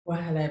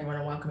Well, hello everyone,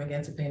 and welcome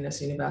again to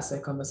Painless Universal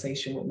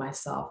Conversation with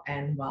myself,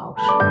 Anne Welsh.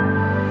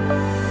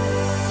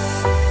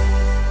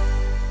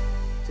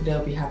 Today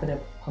we'll be having a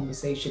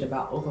conversation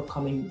about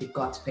overcoming the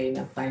gut pain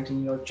and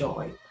finding your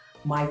joy.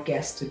 My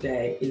guest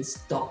today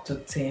is Dr.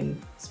 Tim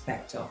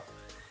Spector.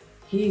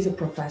 He is a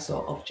professor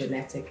of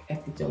genetic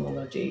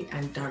epidemiology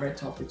and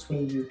director of the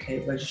Twin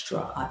UK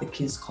Registrar at the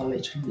King's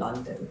College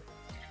London,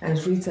 and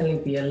has recently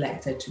been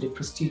elected to the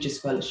prestigious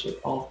fellowship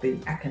of the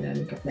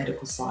Academy of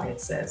Medical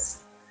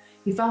Sciences.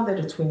 He founded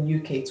the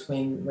UK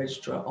Twin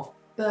Registrar of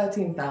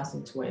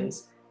 13,000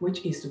 twins,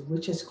 which is the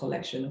richest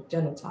collection of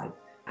genotype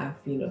and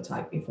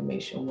phenotype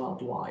information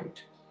worldwide.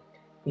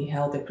 He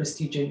held the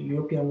prestigious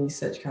European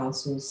Research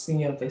Council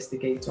Senior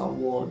Investigator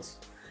Awards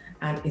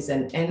and is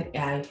an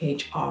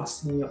NIHR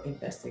Senior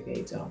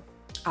Investigator.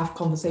 Our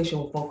conversation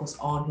will focus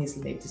on his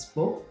latest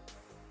book,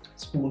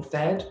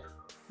 Spoon-Fed: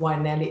 Why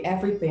Nearly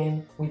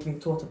Everything We've Been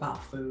Taught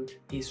About Food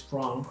is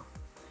Wrong.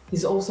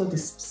 He's also the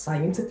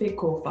scientific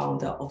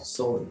co-founder of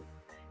Soy,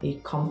 a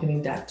company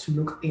that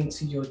look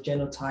into your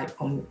genotype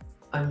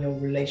and your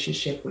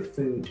relationship with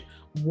food,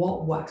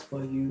 what works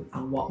for you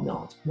and what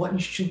not, what you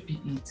should be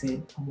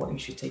eating and what you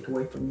should take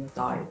away from your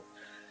diet.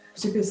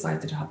 Super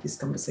excited to have this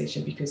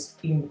conversation because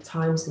in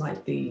times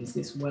like these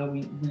is where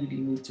we really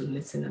need to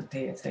listen and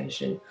pay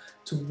attention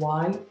to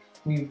why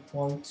we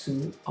want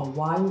to, or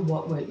why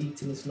what we're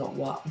eating is not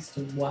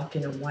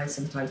working and why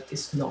sometimes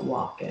it's not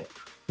working.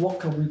 What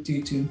can we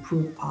do to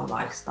improve our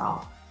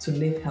lifestyle, to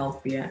live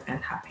healthier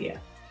and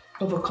happier,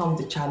 overcome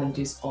the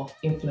challenges of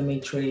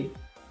inflammatory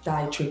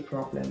dietary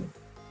problem?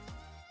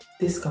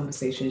 This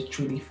conversation is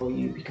truly for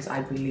you because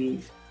I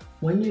believe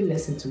when you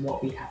listen to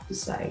what we have to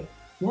say,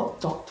 what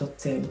Dr.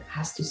 Tim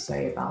has to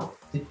say about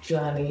the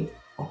journey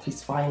of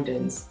his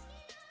findings,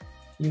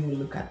 you will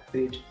look at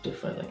food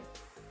differently.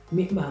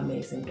 Meet my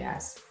amazing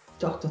guest,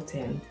 Dr.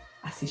 Tim,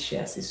 as he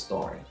shares his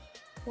story.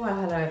 Well,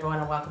 hello everyone,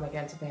 and welcome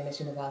again to Painless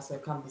Universal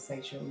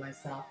Conversation with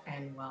myself,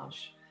 Anne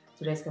Welsh.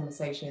 Today's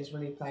conversation is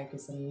really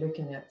focused on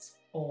looking at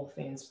all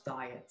things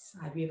diets.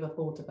 Have you ever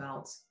thought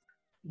about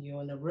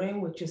you're in a room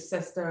with your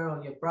sister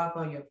or your brother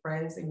or your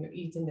friends and you're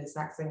eating the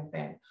exact same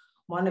thing?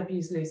 One of you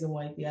is losing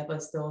weight, the other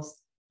still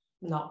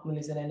not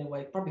losing any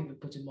weight, probably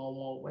putting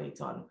more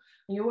weight on.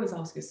 And you always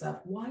ask yourself,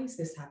 why is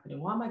this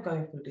happening? Why am I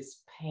going through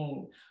this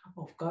pain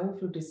of going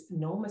through this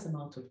enormous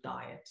amount of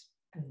diet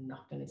and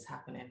nothing is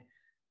happening?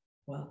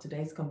 Well,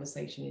 today's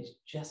conversation is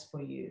just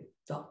for you.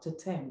 Dr.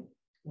 Tim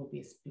will be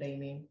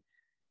explaining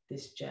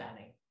this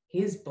journey.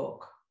 His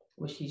book,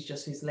 which is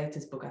just his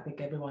latest book, I think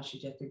everyone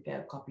should just get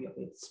a copy of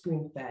it,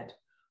 Spoon-Fed: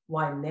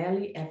 Why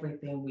Nearly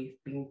Everything We've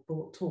Been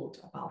Taught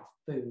About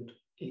Food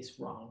is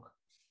Wrong.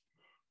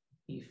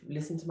 You've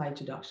listened to my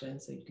introduction,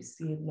 so you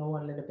can know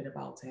a little bit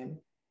about him,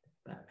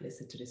 but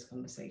listen to this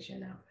conversation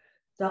now.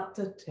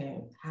 Dr.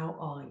 Tim, how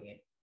are you?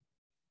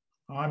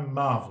 I'm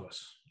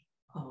marvelous.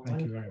 Oh,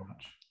 thank you very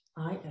much.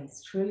 I am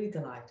truly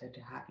delighted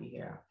to have you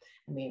here.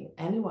 I mean,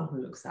 anyone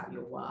who looks at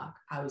your work,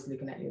 I was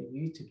looking at your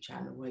YouTube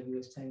channel where you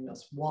were telling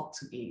us what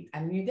to eat.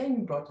 And you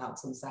then brought out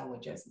some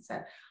sandwiches and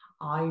said,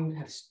 I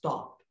have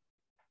stopped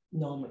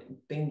normally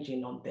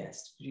binging on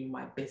this during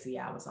my busy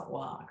hours at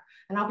work.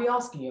 And I'll be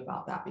asking you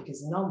about that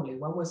because normally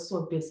when we're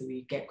so busy,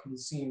 we get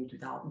consumed we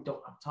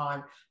don't have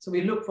time. So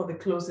we look for the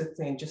closest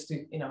thing just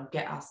to,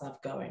 get ourselves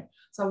going.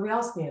 So we're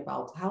asking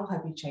about how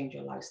have you changed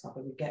your lifestyle,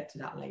 but we'll get to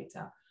that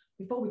later.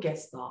 Before we get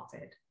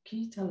started, can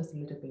you tell us a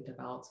little bit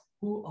about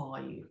who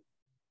are you?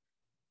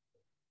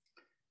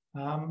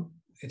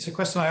 It's a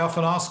question I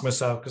often ask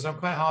myself because I'm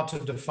quite hard to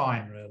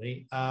define,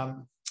 really.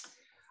 I'm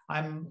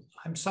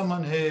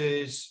someone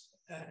who's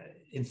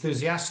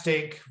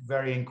enthusiastic,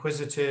 very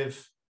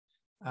inquisitive,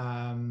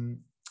 quite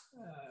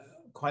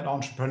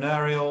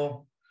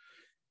entrepreneurial,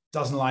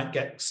 doesn't like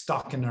get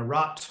stuck in a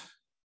rut,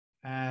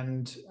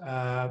 and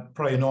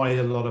probably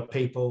annoy a lot of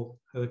people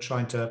who are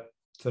trying to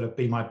sort of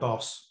be my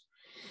boss.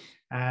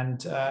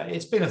 And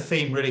it's been a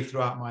theme really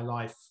throughout my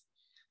life.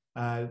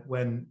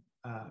 When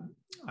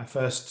I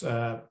first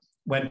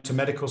went to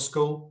medical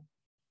school,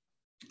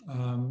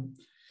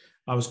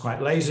 I was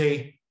quite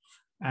lazy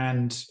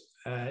and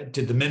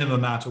did the minimum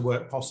amount of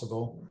work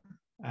possible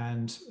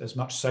and as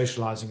much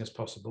socializing as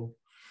possible.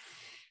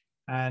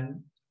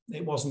 And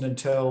it wasn't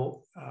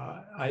until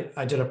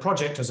I did a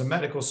project as a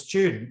medical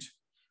student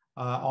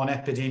on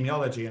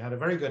epidemiology and had a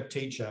very good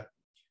teacher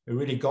who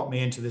really got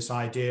me into this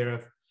idea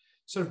of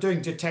sort of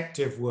doing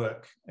detective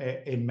work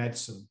in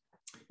medicine.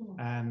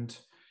 And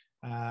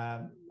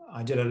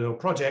I did a little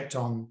project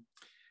on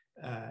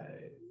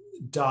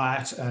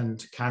diet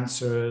and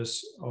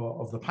cancers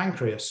of the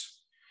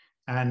pancreas,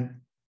 and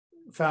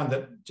found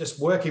that just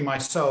working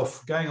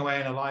myself, going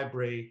away in a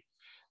library,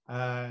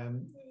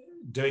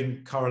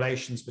 doing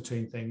correlations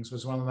between things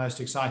was one of the most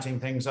exciting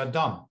things I'd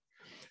done.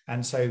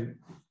 And so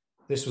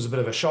this was a bit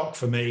of a shock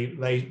for me,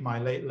 my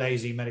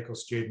lazy medical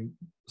student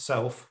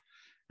self,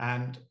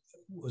 and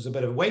was a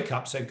bit of a wake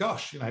up. So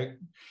gosh,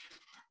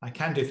 I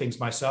can do things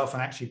myself,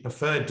 and actually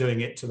preferred doing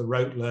it to the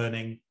rote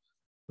learning,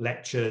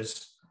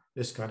 lectures,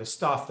 this kind of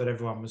stuff that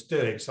everyone was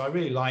doing. So I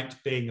really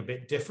liked being a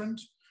bit different.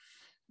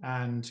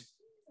 and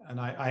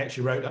I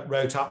actually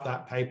wrote up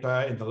that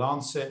paper in the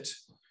Lancet,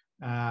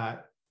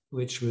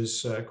 which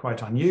was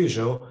quite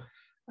unusual.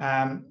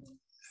 And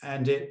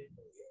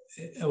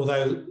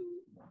although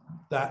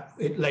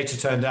it later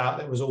turned out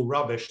that it was all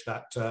rubbish,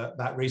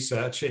 that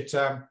research, it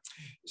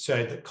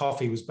showed that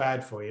coffee was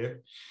bad for you.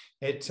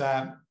 It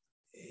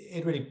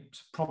really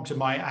prompted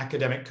my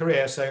academic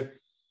career. So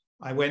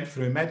I went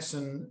through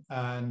medicine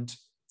and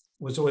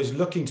was always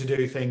looking to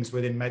do things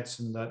within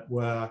medicine that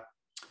were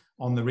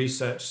on the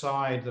research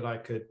side that I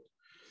could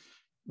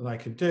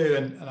do.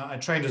 And I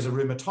trained as a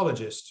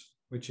rheumatologist,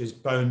 which is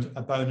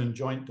a bone and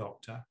joint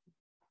doctor,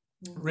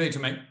 really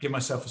to give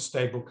myself a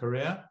stable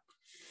career.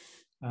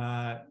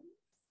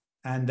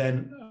 And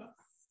then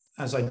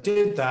as I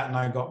did that and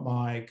I got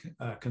my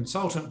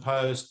consultant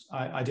post,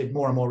 I did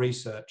more and more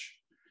research.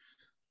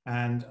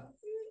 And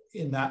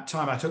in that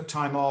time, I took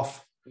time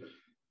off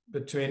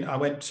I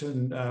went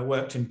and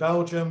worked in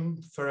Belgium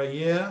for a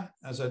year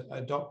as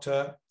a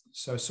doctor.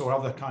 So I saw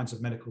other kinds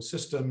of medical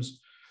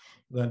systems,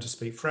 learned to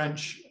speak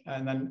French,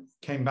 and then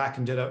came back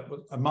and did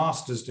a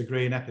master's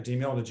degree in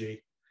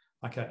epidemiology,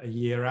 like a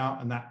year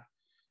out. And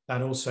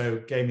that also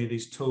gave me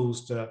these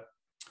tools to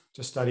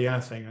study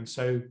anything. And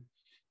so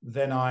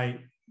then I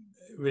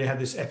really had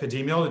this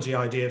epidemiology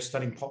idea of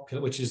studying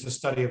which is the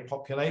study of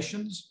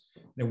populations.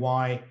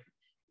 Why?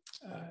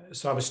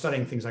 So I was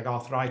studying things like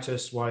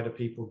arthritis. Why do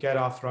people get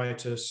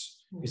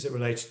arthritis? Is it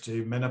related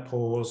to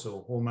menopause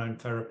or hormone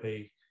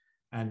therapy?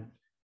 And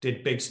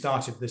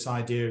started this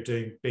idea of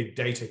doing big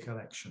data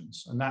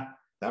collections. And that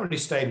really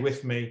stayed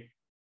with me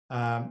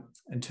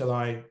until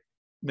I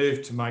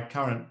moved to my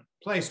current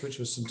place, which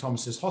was St.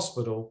 Thomas's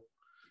Hospital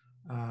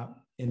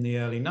in the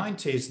early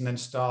 90s, and then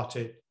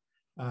started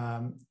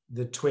my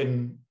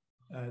twin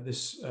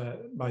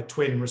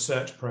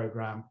research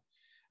program.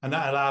 And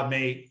that allowed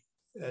me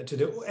to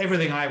do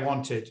everything I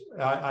wanted.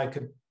 I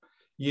could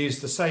use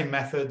the same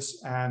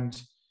methods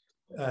and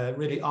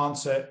really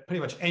answer pretty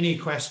much any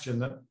question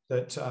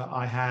that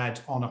I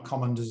had on a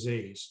common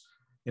disease.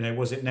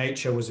 Was it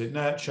nature? Was it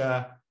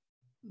nurture?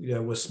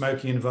 Was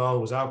smoking involved?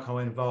 Was alcohol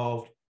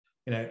involved?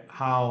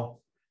 How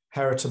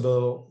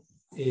heritable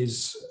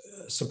is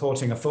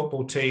supporting a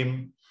football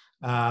team?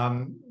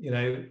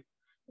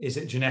 Is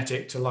it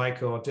genetic to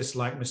like or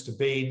dislike Mr.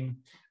 Bean?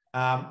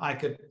 I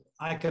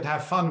could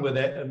have fun with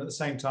it and at the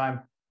same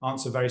time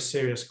answer very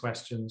serious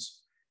questions.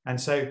 And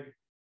so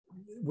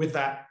with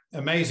that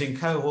amazing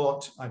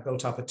cohort, I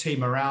built up a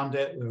team around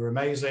it. We were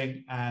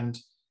amazing. And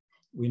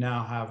we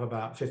now have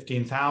about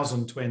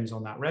 15,000 twins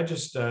on that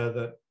register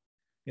that,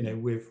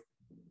 we've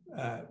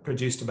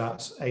produced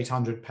about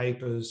 800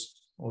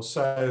 papers or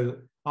so,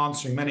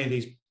 answering many of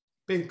these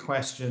big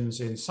questions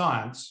in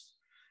science.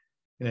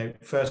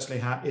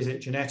 Firstly, is it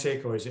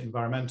genetic or is it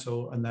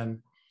environmental? And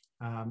then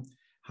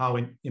how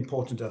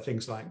important are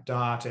things like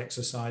diet,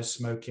 exercise,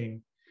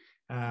 smoking?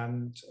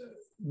 And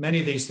many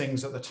of these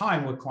things at the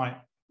time were quite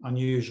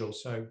unusual.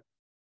 So,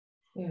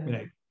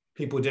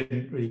 people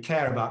didn't really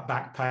care about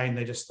back pain.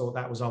 They just thought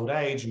that was old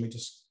age. And we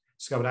just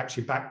discovered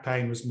actually back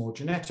pain was more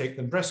genetic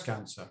than breast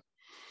cancer.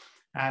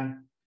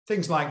 And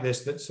things like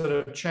this that sort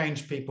of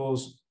changed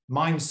people's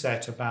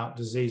mindset about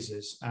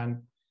diseases.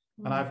 And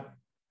I've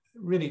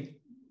really,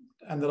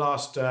 in the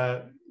last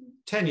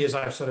 10 years,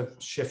 I've sort of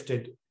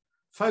shifted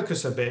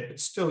focus a bit, but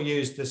still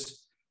use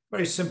this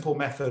very simple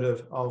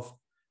method of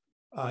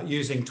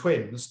using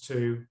twins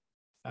to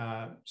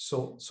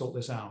sort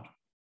this out.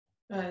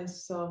 That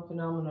is so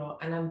phenomenal.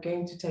 And I'm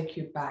going to take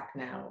you back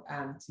now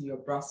to your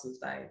Brussels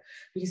days,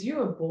 because you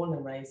were born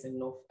and raised in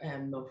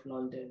North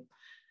London.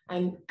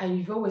 And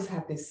you've always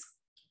had this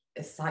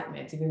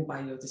excitement, even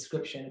by your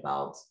description,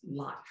 about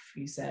life.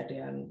 You said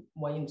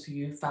when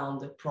you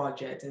found a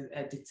project,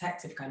 a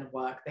detective kind of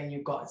work, then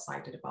you got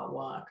excited about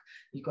work.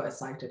 You got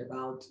excited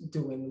about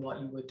doing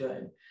what you were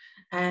doing.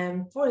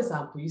 And for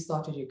example, you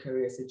started your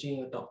career as a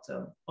junior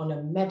doctor on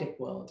a medic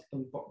world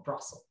in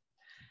Brussels.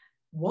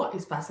 What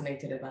is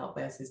fascinating about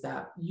this is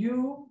that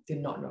you did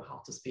not know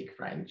how to speak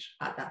French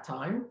at that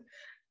time,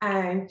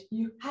 and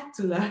you had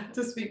to learn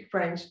to speak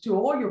French to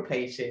all your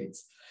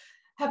patients,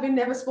 having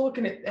never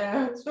spoken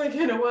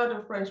a word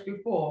of French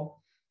before.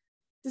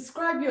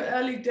 Describe your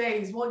early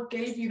days. What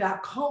gave you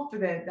that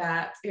confidence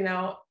that,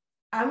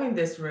 I'm in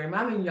this room,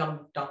 I'm a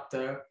young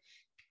doctor,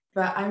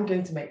 but I'm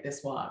going to make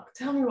this work?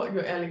 Tell me what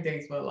your early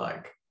days were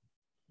like.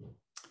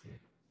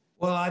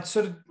 Well, I'd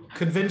sort of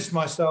convinced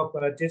myself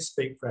that I did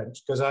speak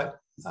French because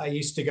I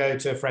used to go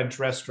to French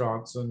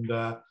restaurants and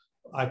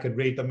I could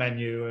read the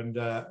menu and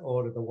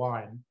order the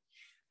wine.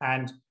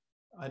 And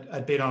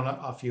I'd been on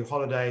a few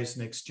holidays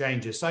and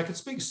exchanges, so I could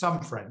speak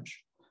some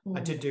French.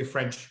 I did do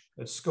French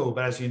at school,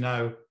 but as you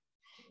know,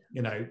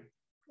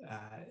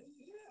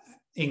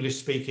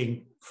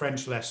 English-speaking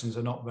French lessons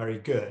are not very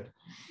good.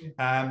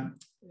 And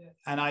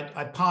I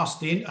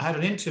had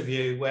an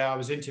interview where I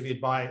was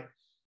interviewed by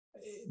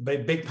a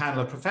big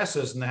panel of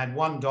professors, and they had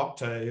one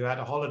doctor who had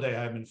a holiday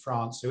home in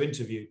France who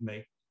interviewed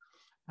me.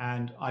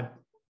 And I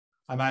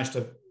managed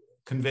to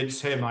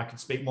convince him I could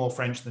speak more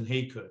French than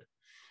he could.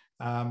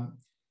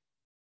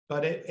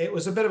 but it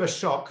was a bit of a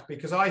shock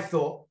because I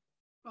thought,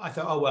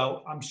 oh,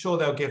 well, I'm sure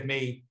they'll give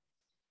me,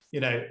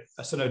 a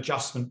sort of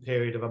adjustment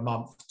period of a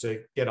month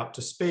to get up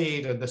to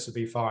speed, and this would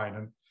be fine.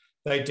 And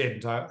they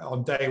didn't.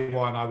 On day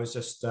one, I was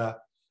just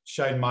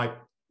shown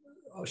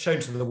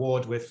to the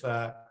ward with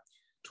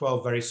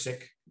 12 very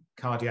sick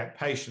cardiac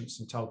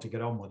patients and told to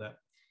get on with it.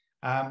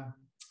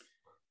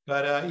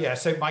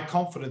 So my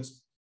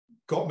confidence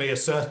got me a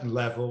certain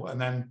level,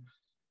 and then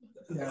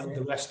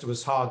the rest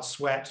was hard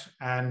sweat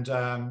and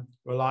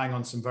relying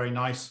on some very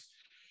nice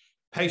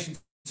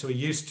patients who are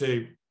used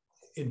to,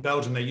 in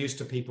Belgium, they're used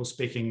to people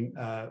speaking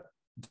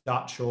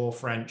Dutch or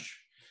French.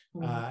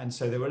 And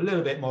so they were a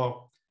little bit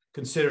more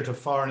considerate of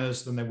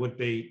foreigners than they would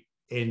be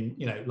in,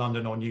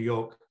 London or New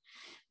York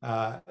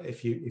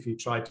if you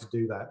tried to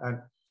do that. And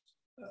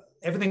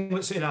everything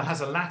that's,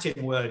 has a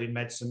Latin word in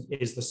medicine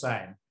is the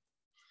same.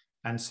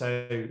 And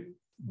so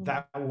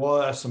that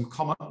were a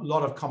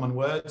lot of common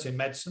words in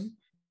medicine,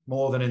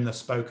 more than in the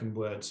spoken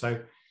word. So,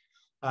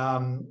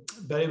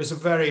 but it was a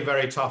very,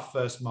 very tough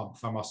first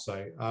month, I must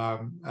say.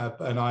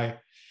 And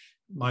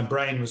my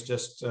brain was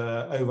just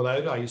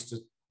overloaded. I used to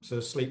sort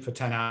of sleep for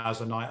 10 hours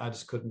a night. I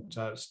just couldn't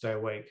stay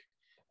awake.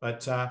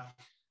 But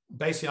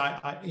basically,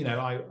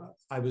 I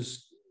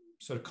was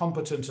sort of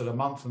competent at a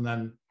month, and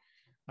then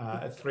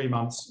at 3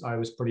 months, I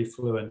was pretty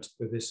fluent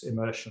with this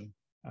immersion.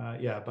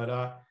 But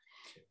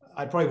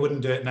I probably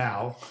wouldn't do it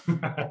now.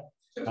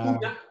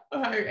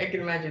 I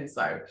can imagine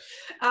so.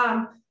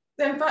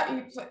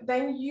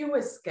 Then you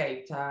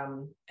escaped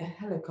a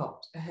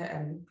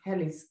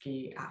heli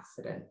ski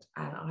accident,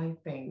 and I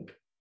think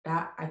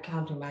that I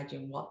can't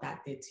imagine what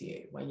that did to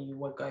you when you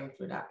were going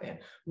through that thing,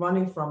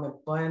 running from a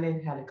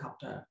burning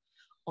helicopter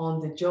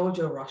on the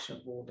Georgia-Russia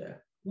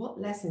border.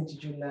 What lesson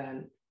did you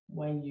learn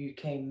when you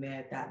came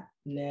near that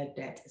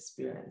near-death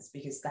experience?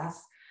 Because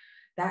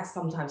that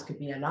sometimes could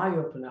be an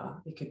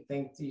eye-opener. You could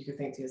think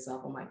to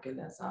yourself, oh my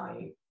goodness,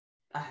 I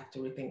have to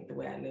rethink the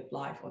way I live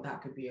life. Or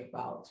that could be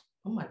about,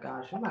 oh my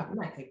gosh, I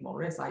might take more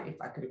risks. If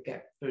I could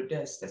get through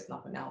this, there's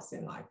nothing else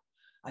in life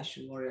I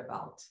should worry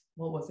about.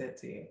 What was it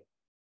to you?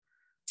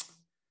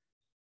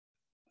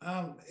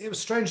 It was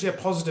strangely a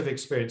positive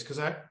experience because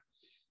I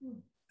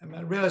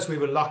realized we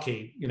were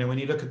lucky. When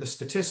you look at the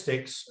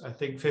statistics, I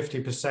think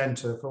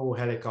 50% of all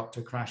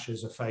helicopter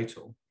crashes are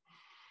fatal.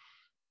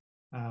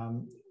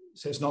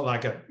 So it's not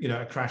like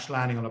a crash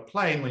landing on a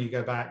plane when you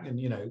go back and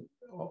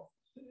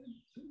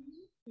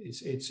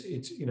it's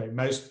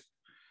most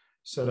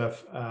sort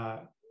of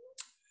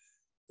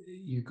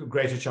you got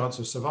greater chance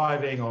of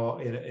surviving or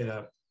in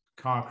a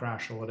car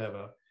crash or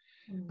whatever.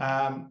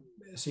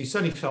 So you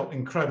certainly felt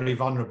incredibly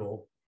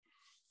vulnerable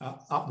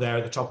up there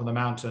at the top of the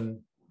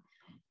mountain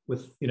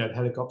with the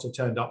helicopter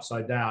turned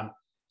upside down.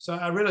 So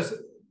I realized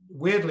that,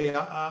 weirdly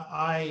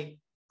I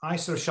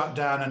sort of shut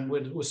down and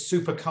was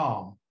super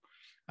calm.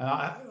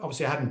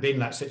 Obviously, I hadn't been in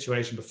that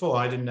situation before.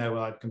 I didn't know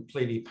I'd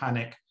completely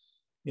panic,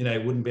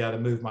 wouldn't be able to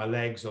move my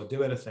legs or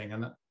do anything.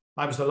 And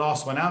I was the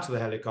last one out of the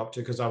helicopter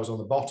because I was on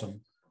the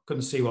bottom,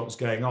 couldn't see what was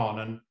going on.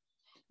 And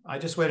I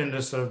just went into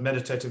a sort of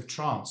meditative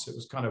trance. It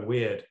was kind of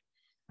weird.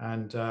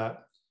 And,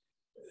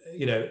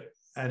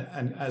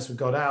 and as we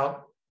got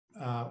out,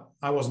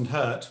 I wasn't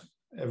hurt.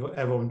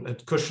 Everyone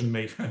had cushioned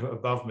me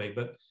above me.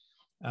 But,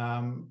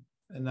 and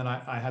then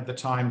I had the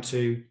time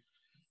to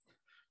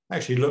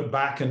actually look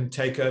back and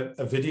take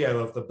a video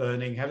of the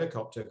burning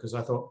helicopter because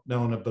I thought no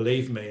one would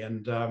believe me.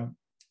 And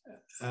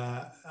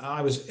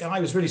I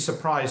was really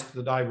surprised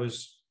that I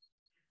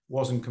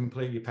wasn't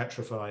completely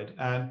petrified.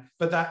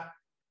 But that,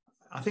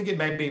 I think it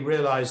made me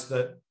realize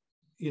that,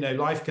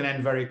 life can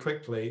end very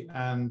quickly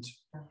and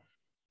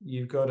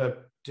you've got to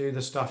do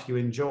the stuff you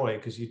enjoy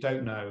because you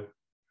don't know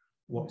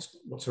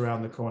what's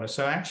around the corner.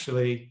 So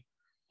actually,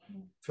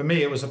 for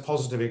me, it was a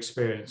positive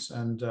experience.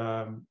 And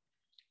the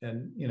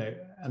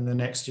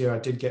next year I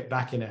did get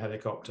back in a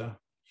helicopter.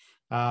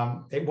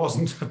 It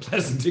wasn't a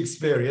pleasant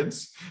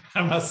experience,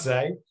 I must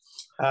say,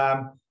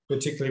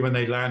 particularly when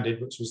they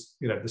landed, which was,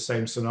 the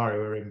same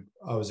scenario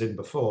I was in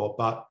before.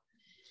 But,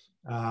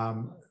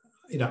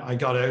 I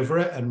got over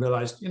it and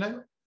realized,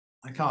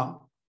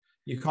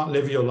 you can't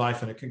live your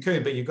life in a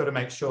cocoon, but you've got to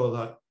make sure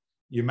that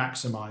you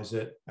maximize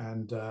it.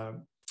 And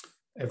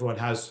everyone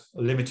has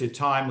a limited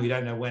time. We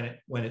don't know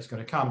when it's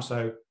going to come.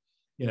 So,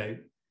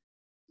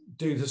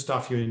 do the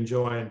stuff you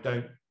enjoy and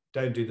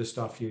don't do the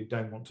stuff you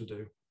don't want to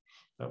do.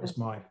 That was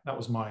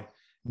my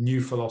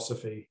new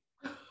philosophy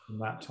in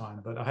that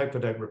time, but I hope I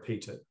don't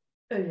repeat it.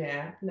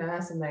 Yeah, no,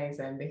 that's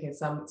amazing because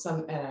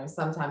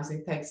sometimes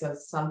it takes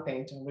us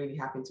something to really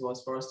happen to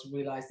us for us to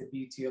realize the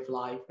beauty of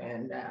life,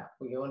 and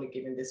we're only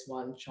given this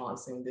one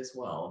chance in this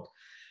world,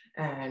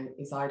 and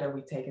it's either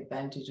we take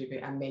advantage of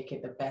it and make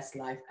it the best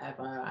life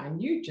ever.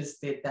 And you just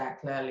did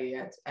that clearly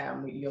at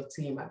your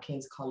team at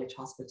King's College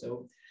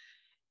Hospital.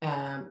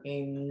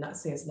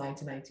 Since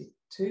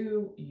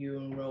 1992, you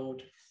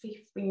enrolled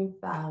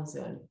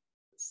 15,000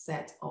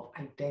 sets of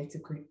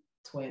identical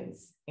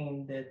twins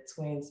in the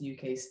Twins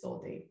UK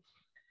study.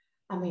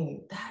 I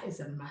mean, that is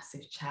a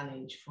massive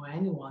challenge for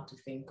anyone to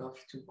think of,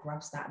 to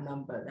grasp that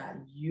number, that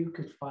you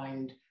could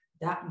find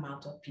that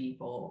amount of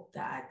people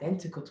that are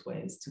identical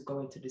twins to go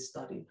into this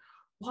study.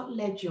 What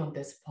led you on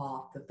this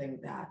path to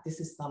think that this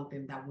is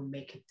something that will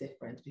make a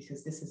difference?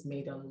 Because this has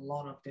made a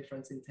lot of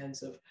difference in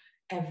terms of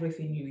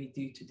everything you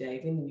do today.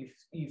 Even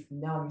you've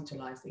now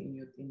utilized it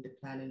in the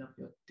planning of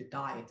the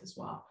diet as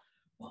well.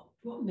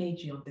 What made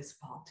you on this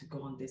path to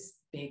go on this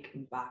big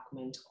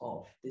embarkment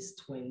of this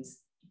twins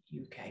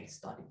UK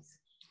studies?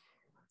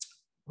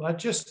 Well,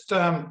 I'd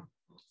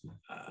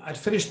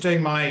finished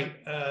doing my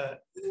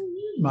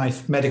my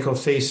medical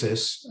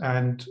thesis,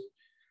 and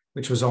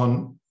which was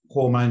on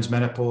hormones,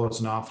 menopause,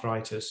 and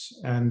arthritis.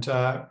 And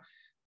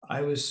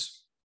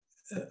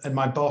and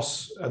my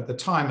boss at the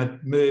time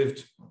had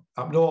moved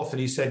up north, and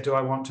he said, "Do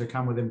I want to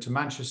come with him to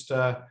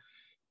Manchester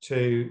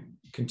to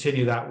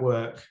continue that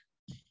work?"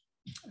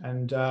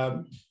 And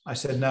I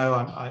said, "No,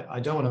 I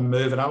don't want to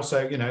move, and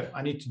also,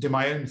 I need to do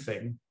my own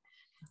thing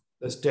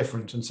that's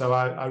different." And so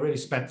I really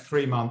spent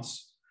 3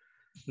 months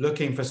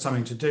looking for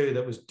something to do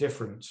that was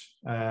different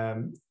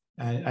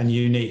and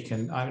unique.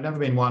 And I've never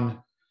been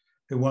one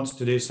who wants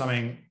to do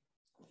something,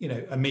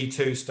 a Me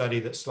Too study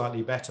that's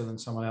slightly better than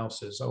someone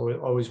else's. I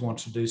always want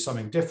to do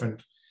something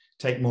different,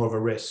 take more of a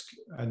risk.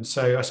 And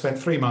so I spent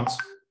 3 months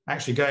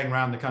actually going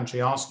around the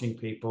country asking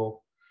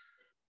people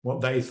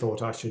what they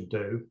thought I should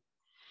do,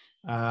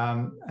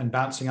 and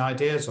bouncing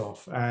ideas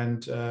off.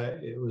 And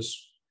it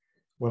was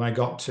when I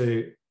got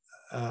to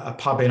a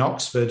pub in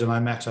Oxford, and I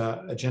met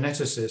a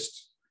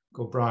geneticist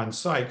called Brian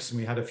Sykes, and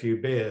we had a few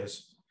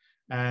beers.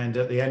 And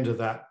at the end of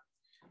that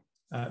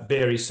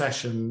beery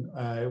session,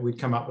 we'd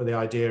come up with the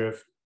idea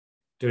of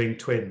doing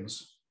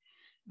twins,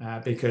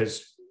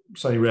 because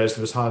suddenly realized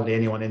there was hardly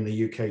anyone in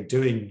the UK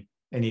doing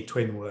any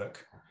twin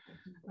work.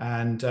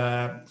 And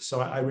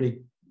so I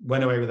really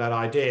went away with that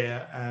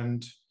idea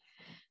and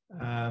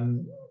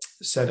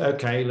said,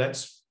 okay,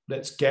 let's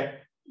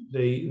get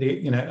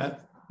the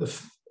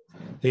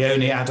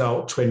only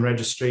adult twin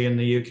registry in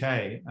the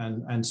UK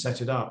and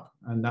set it up.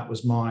 And that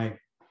was my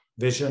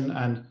vision.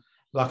 And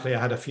luckily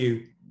I had a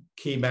few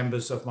key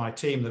members of my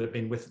team that have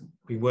been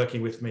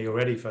working with me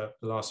already for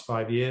the last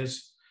 5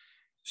 years,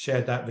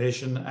 shared that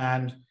vision.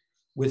 And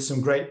with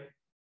some great,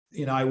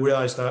 I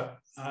realized that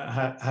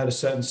I had a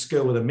certain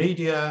skill with the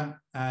media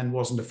and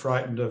wasn't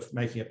frightened of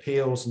making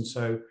appeals. And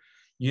so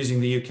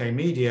using the UK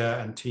media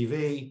and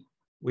TV,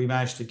 we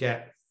managed to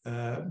get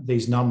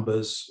these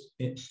numbers,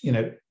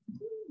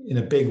 in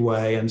a big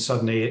way, and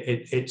suddenly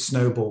it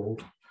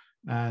snowballed.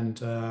 And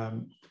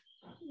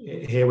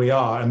here we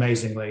are,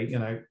 amazingly,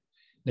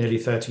 nearly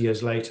 30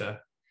 years later,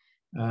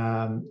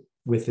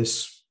 with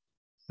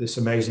this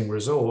amazing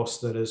resource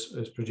that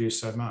has produced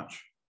so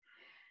much.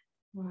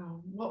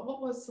 Wow.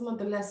 What was some of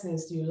the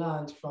lessons you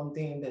learned from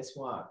doing this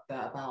work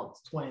about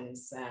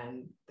twins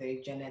and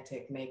the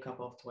genetic makeup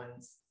of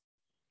twins?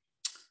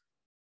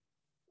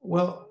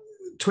 Well,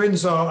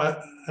 twins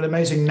are an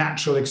amazing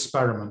natural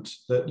experiment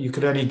that you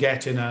could only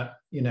get in a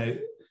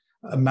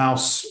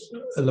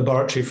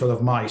laboratory full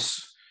of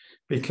mice,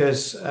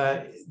 because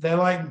they're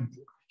like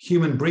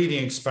human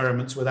breeding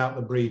experiments without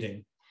the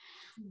breeding.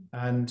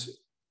 And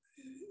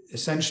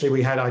essentially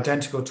we had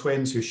identical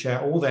twins who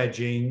share all their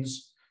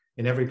genes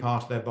in every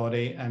part of their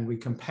body, and we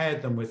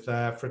compared them with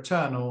their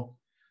fraternal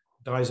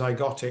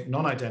dizygotic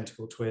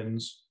non-identical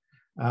twins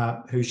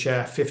who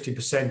share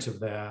 50% of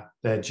their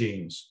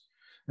genes.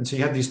 And so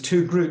you had these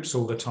two groups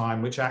all the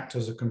time, which act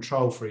as a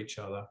control for each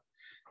other.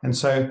 And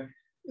so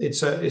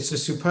it's a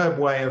superb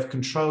way of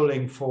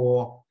controlling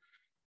for,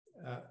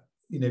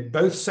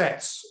 both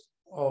sets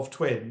of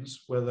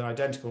twins, whether they're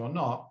identical or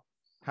not,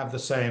 have the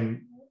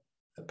same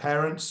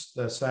parents,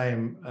 the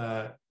same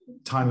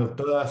time of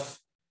birth.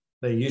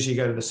 They usually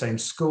go to the same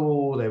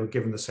school. They were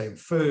given the same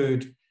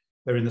food.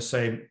 They're in the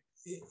same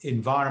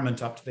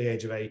environment up to the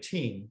age of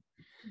 18.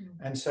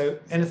 And so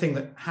anything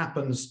that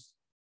happens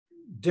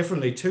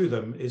differently to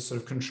them is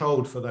sort of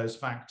controlled for those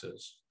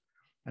factors.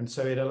 And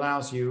so it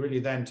allows you really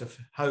then to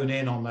hone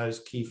in on those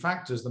key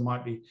factors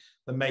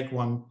that make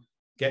one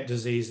get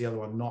disease, the other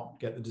one not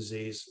get the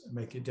disease, and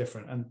make it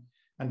different.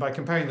 And by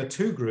comparing the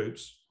two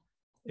groups,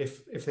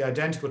 if the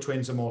identical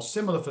twins are more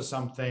similar for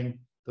something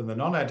than the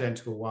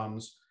non-identical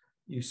ones,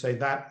 you say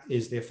that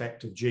is the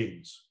effect of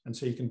genes. And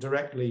so you can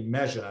directly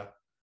measure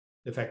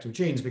the effect of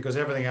genes because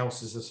everything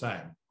else is the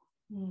same.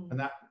 And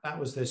that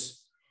was this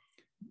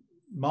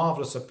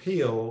marvelous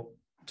appeal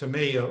to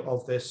me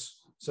of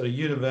this sort of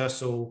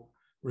universal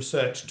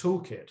research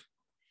toolkit,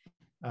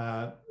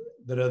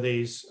 that are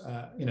these,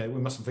 we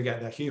mustn't forget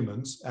they're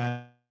humans.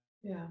 And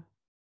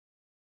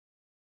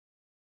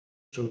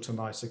to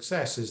my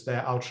success is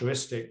their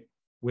altruistic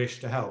wish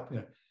to help.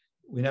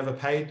 We never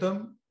paid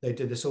them. They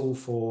did this all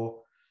for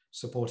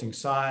supporting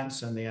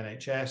science and the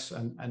NHS,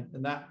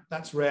 and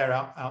that's rare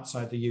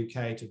outside the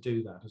UK to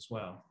do that as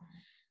well.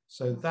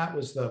 So that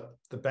was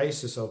the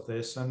basis of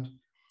this. And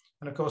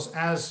of course,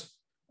 as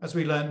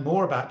we learned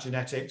more about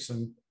genetics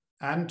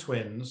and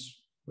twins,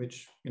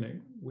 which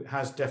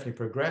has definitely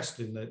progressed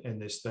in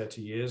this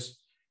 30 years,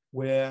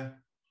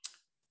 where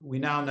we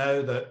now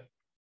know that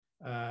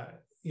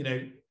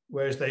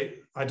whereas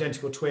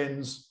identical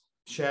twins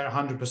share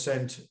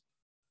 100%,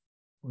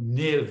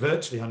 near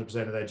virtually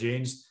 100% of their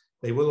genes.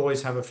 They will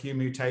always have a few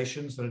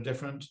mutations that are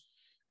different,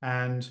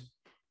 and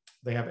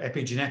they have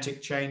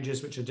epigenetic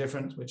changes which are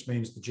different, which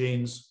means the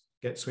genes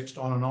get switched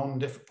on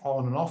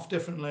and off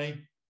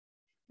differently.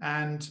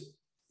 And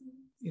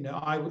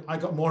I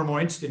got more and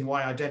more interested in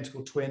why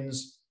identical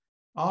twins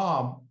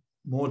are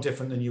more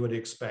different than you would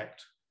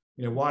expect.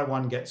 Why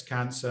one gets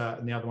cancer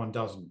and the other one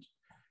doesn't.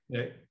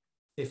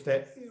 If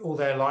all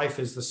their life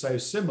is so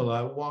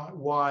similar,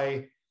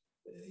 why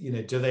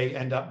do they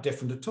end up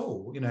different at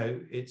all?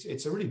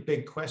 It's a really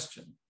big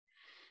question.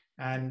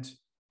 And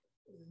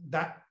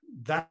that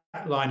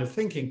line of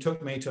thinking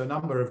took me to a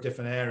number of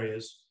different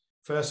areas.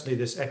 Firstly,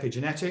 this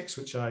epigenetics,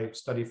 which I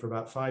studied for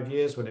about 5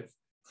 years when it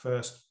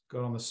first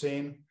got on the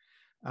scene,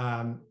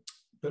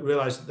 but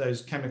realized that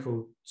those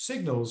chemical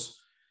signals,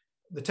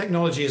 the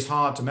technology is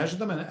hard to measure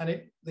them,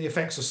 and the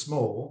effects are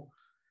small.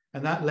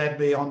 And that led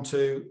me on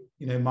to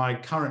my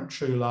current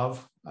true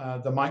love,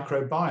 the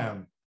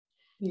microbiome,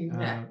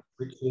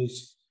 which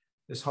is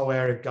this whole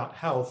area of gut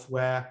health,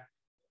 where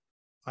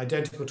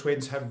identical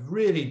twins have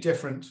really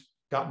different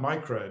gut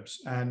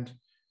microbes, and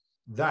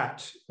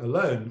that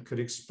alone could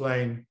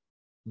explain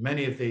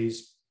many of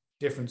these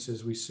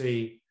differences we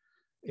see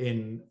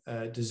in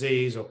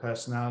disease or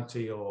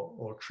personality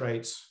or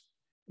traits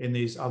in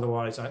these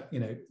otherwise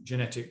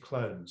genetic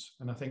clones.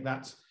 And I think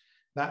that's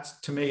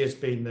to me has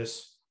been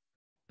this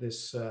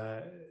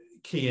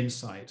key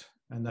insight,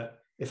 and that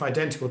if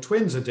identical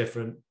twins are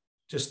different,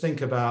 just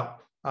think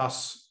about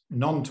us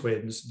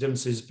non-twins,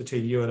 differences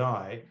between you and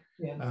I,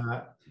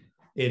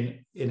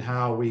 in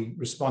how we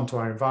respond to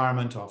our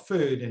environment, our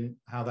food, and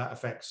how that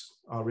affects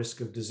our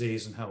risk of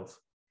disease and health.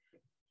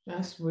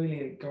 That's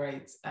really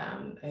great.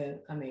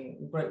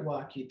 Great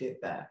work you did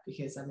there,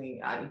 because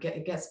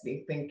it gets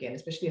me thinking,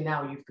 especially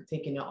now you've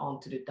taken it on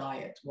to the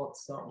diet.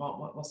 What's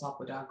up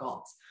with our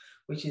guts,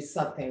 which is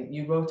something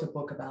you wrote a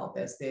book about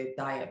this, the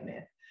diet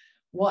myth.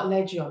 What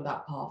led you on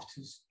that path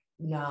to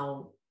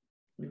now,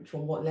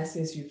 from what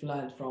lessons you've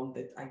learned from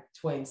the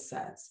twin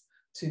sets,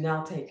 to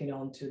now taking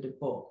on to the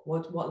book?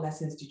 What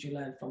lessons did you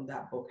learn from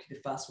that book,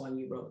 the first one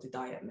you wrote, the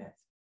diet myth?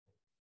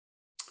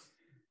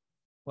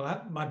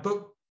 Well, my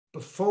book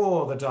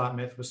before the diet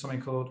myth was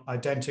something called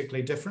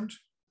Identically Different,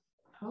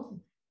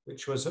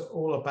 which was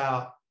all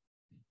about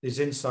these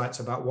insights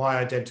about why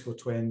identical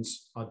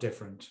twins are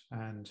different.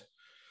 And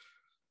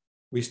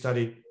we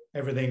studied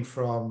everything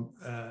from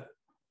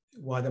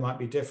why they might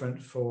be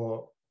different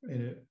for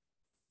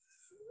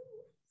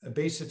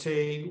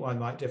obesity, why they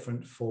might be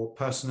different for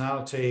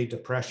personality,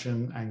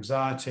 depression,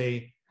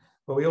 anxiety.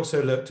 But we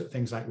also looked at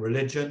things like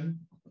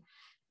religion,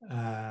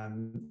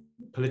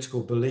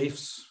 political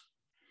beliefs,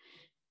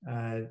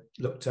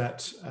 looked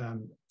at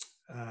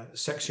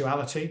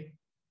sexuality.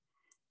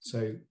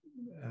 So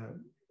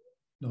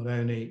not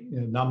only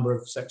number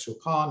of sexual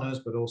partners,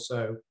 but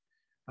also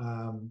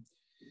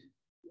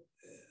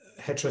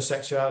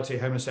heterosexuality,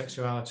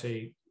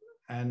 homosexuality,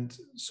 and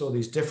saw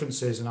these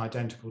differences in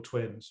identical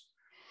twins.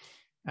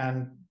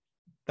 And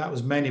that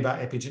was mainly about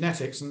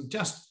epigenetics. And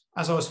just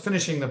as I was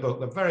finishing the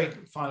book, the very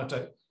final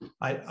note,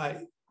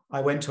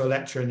 I went to a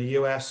lecture in the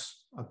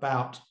US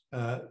about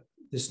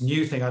this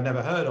new thing I'd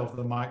never heard of,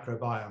 the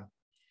microbiome.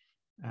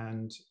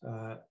 And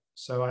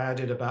so I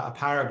added about a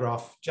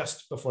paragraph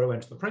just before I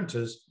went to the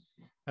printers.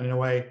 And in a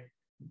way,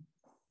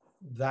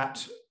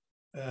 that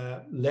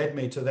led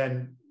me to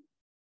then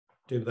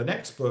do the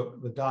next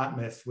book, The Diet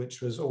Myth,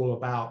 which was all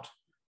about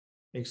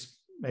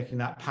making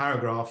that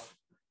paragraph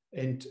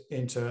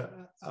into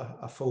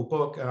a full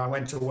book. And I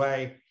went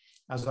away,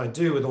 as I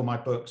do with all my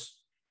books,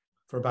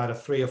 for about a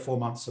 3 or 4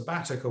 month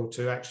sabbatical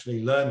to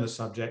actually learn the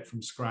subject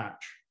from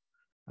scratch.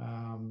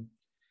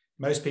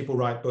 Most people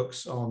write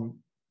books on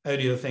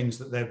only the things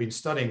that they've been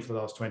studying for the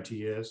last 20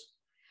 years.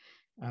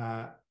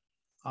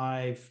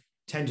 I've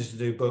tended to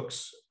do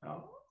books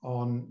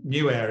on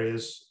new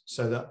areas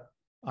so that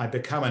I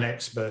become an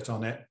expert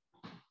on it,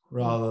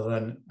 rather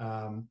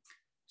than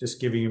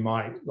just giving you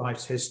my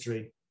life's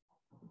history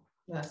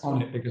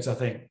on it, because I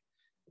think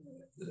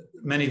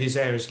many of these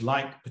areas,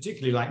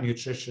 particularly like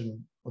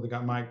nutrition or the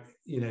gut,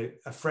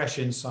 a fresh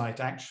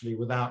insight actually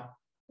without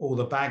all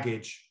the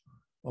baggage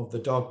of the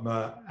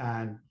dogma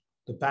and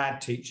the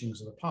bad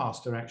teachings of the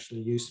past are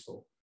actually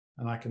useful.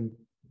 And I can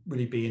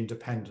really be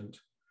independent.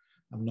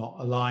 I'm not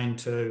aligned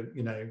to,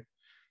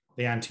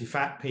 the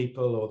anti-fat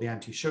people or the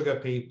anti-sugar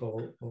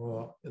people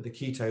or the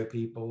keto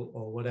people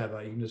or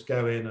whatever. You can just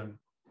go in and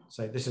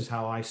say, this is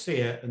how I see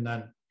it. And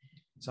then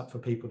it's up for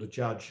people to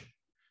judge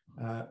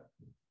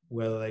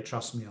whether they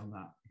trust me on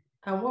that.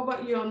 And what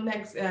about your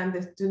next,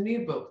 the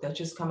new book that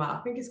just come out?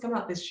 I think it's come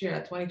out this year,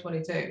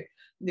 2022.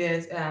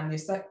 There's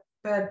your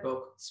third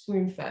book,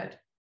 Spoon Fed.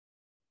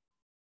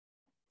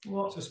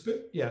 What?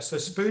 So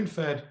Spoon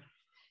Fed,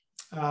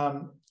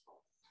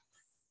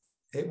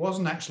 it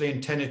wasn't actually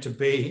intended to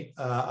be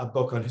a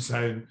book on its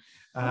own,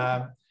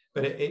 but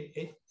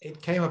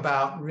it came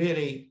about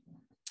really.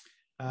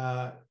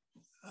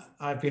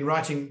 I've been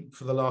writing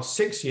for the last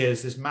 6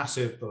 years this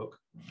massive book,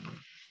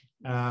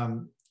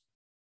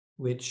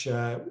 which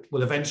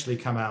will eventually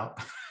come out.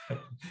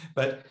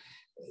 But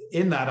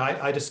in that,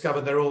 I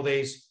discovered there are all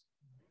these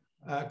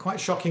quite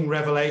shocking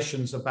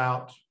revelations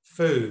about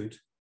food.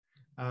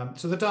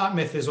 So the diet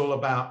myth was all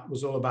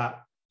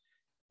about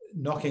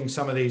knocking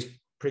some of these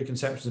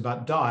preconceptions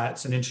about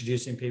diets and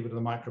introducing people to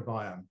the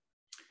microbiome.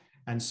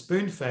 And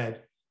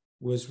spoon-fed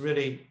was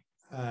really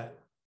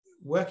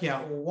working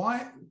out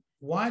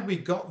why we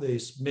got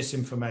this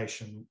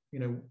misinformation. You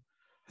know,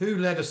 who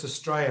led us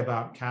astray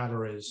about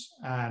calories,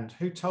 and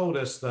who told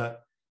us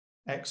that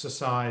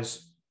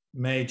exercise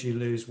made you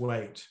lose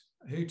weight?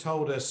 Who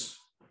told us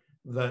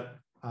that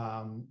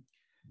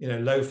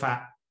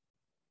low-fat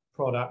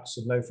products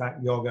and low-fat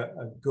yogurt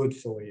are good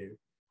for you?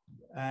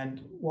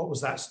 And what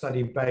was that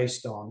study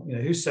based on? You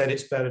know, who said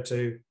it's better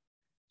to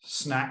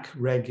snack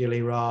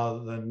regularly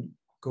rather than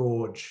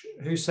gorge?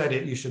 Who said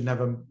you should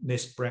never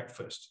miss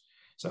breakfast?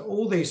 So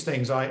all these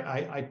things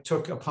I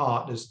took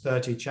apart as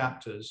 30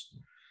 chapters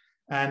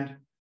and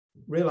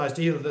realized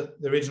either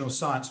the original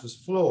science was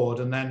flawed,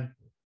 and then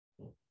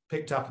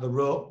picked up the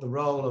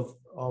role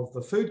of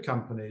the food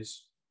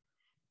companies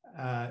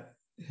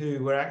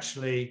who were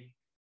actually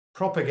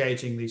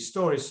propagating these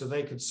stories so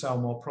they could sell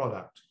more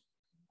product.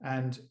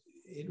 And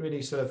it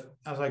really sort of,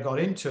 as I got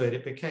into it,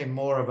 it became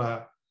more of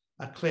a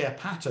clear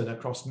pattern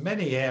across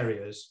many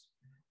areas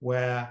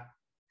where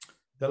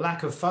the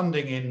lack of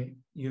funding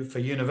for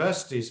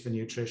universities for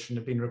nutrition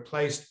had been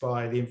replaced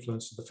by the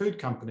influence of the food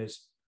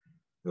companies,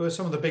 who are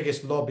some of the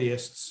biggest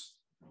lobbyists,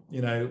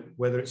 you know,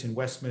 whether it's in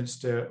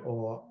Westminster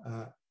or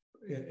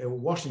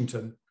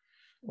Washington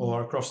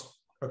or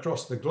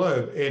across the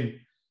globe, in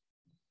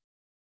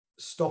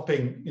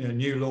stopping, you know,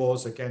 new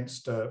laws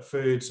against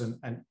foods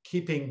and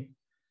keeping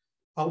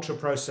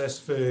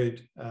ultra-processed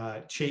food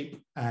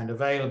cheap and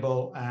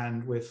available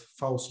and with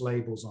false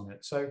labels on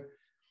it. So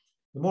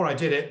the more I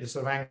did it, the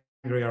sort of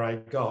angrier I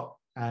got,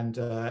 and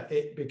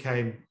it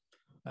became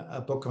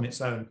a book on its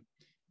own.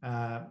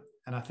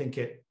 And I think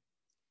it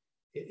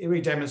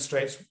really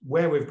demonstrates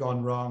where we've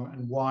gone wrong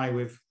and why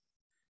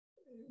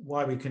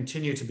we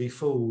continue to be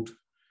fooled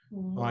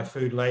by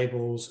food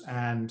labels.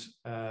 And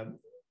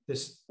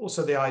this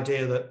also the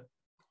idea that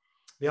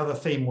the other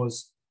theme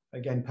was,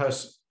 again,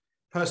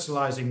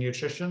 personalizing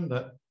nutrition,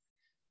 that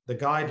the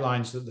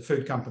guidelines that the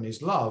food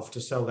companies love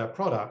to sell their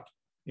product,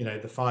 you know,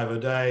 the 5 a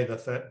day,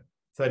 the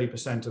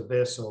 30% of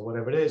this or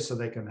whatever it is, so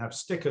they can have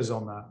stickers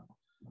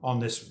on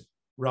this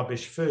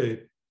rubbish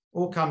food,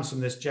 all comes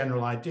from this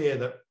general idea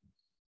that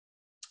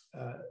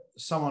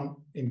someone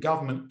in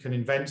government can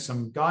invent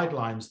some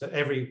guidelines that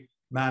every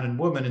man and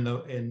woman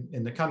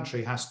in the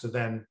country has to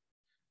then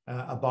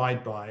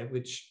abide by,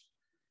 which,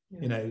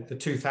 you know, the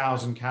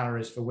 2,000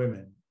 calories for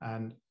women.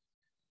 And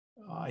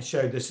I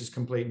showed this is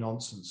complete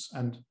nonsense.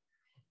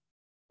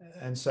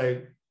 And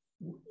so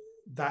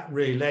that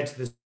really led to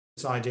this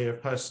idea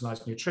of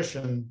personalized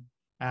nutrition.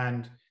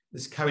 And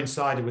this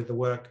coincided with the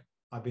work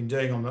I've been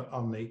doing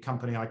on the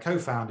company I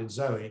co-founded,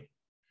 Zoe,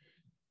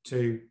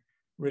 to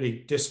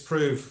really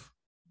disprove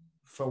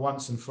for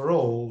once and for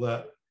all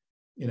that,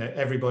 you know,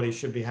 everybody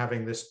should be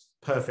having this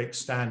perfect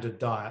standard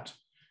diet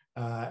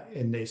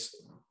in this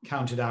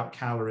counted out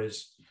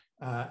calories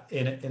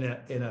in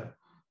a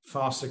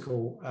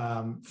farcical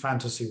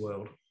fantasy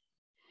world.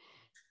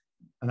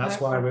 And that's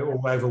why we're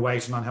all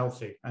overweight and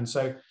unhealthy. And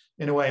so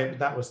in a way,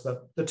 that was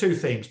the two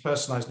themes: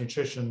 personalized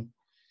nutrition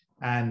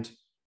and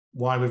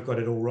why we've got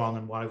it all wrong,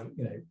 and why,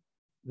 you know,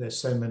 there's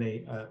so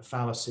many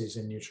fallacies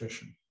in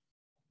nutrition.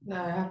 No,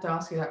 I have to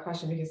ask you that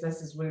question because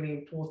this is really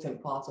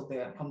important part of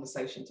the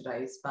conversation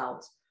today. Is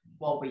about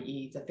what we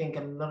eat. I think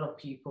a lot of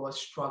people are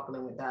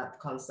struggling with that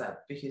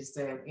concept because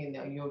they're, you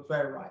know, you're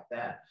very right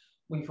there.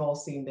 We've all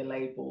seen the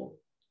label,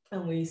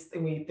 and we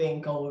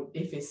think, oh,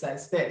 if it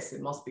says this,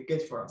 it must be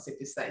good for us.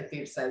 If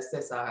it says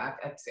this,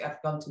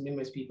 I've gone to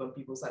numerous people, and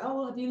people say,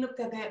 oh, have you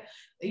looked at it?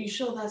 Are you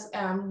sure that's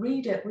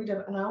read it?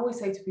 And I always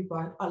say to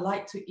people, I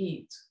like to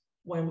eat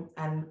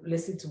and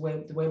listen to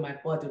the way my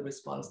body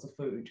responds to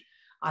food.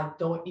 I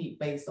don't eat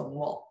based on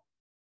what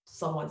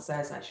someone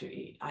says I should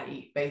eat. I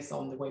eat based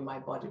on the way my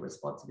body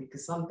responds to me,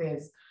 because some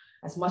things,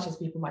 as much as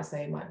people might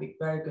say it might be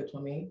very good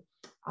for me,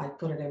 I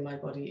put it in my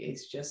body,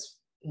 it's just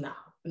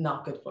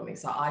not good for me.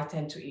 So I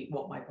tend to eat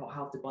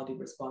how the body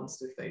responds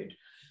to food.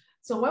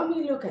 So when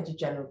we look at the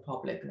general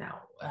public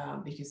now,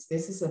 because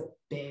this is a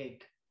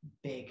big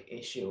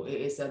issue.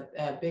 It is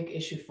a big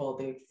issue for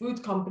the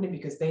food company,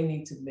 because they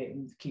need to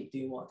keep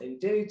doing what they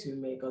do to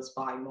make us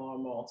buy more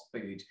and more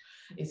food.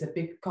 It's a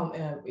big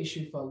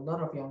issue for a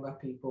lot of younger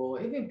people,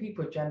 even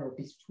people in general,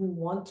 who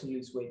want to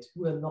lose weight,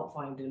 who are not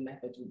finding a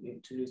method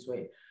to lose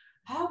weight.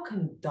 How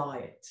can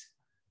diet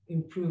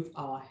improve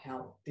our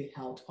health, the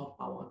health of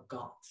our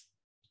gut?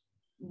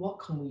 What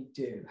can we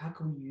do? How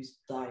can we use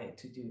diet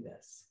to do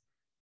this?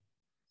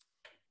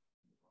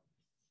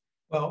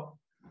 Well,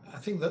 I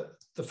think that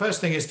the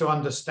first thing is to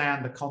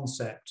understand the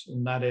concept,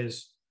 and that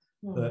is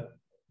that,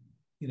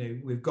 you know,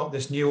 we've got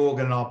this new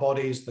organ in our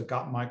bodies, the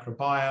gut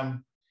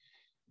microbiome,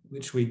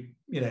 which we,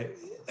 you know,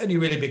 only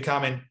really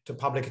become into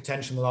public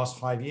attention the last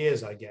 5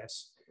 years, I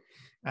guess.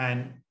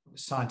 and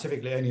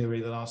scientifically only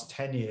really the last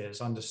 10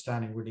 years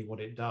understanding really what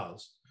it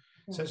does.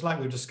 So it's like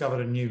we've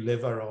discovered a new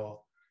liver or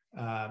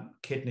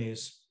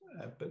kidneys,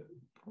 but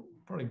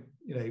probably,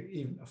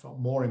 even if not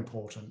more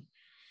important,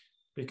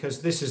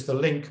 because this is the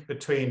link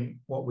between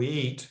what we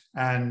eat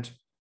and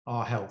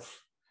our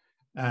health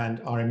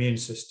and our immune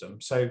system.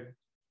 So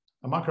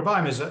a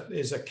microbiome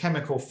is a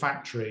chemical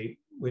factory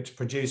which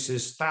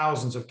produces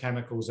thousands of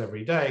chemicals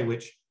every day,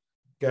 which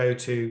go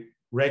to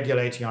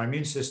regulating our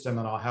immune system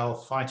and our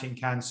health, fighting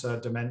cancer,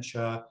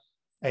 dementia,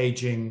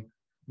 aging,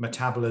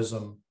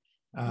 metabolism,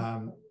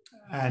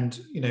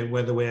 and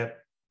whether we're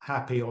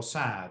happy or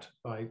sad,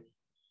 by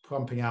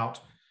pumping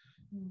out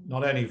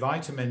not only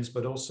vitamins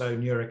but also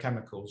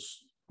neurochemicals,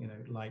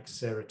 like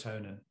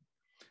serotonin.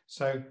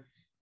 So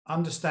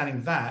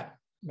understanding that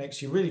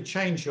makes you really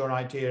change your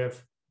idea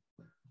of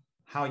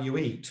how you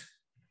eat,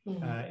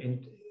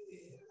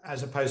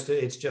 as opposed to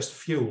it's just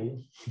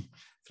fuel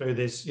through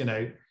this,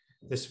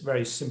 this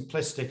very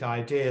simplistic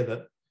idea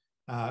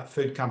that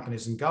food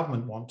companies and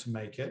government want to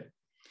make it,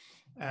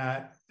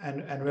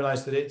 and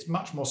realize that it's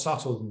much more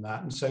subtle than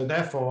that. And so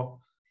therefore,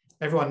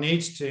 everyone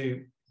needs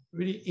to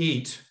really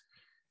eat,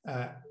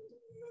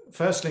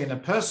 firstly in a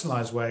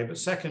personalized way, but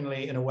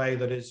secondly in a way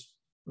that is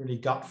really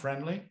gut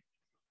friendly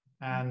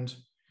and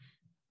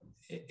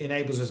it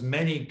enables as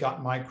many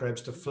gut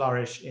microbes to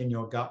flourish in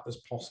your gut as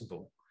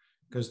possible,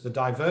 because the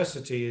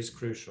diversity is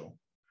crucial.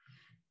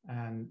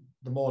 And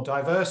the more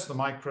diverse the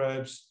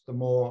microbes, the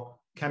more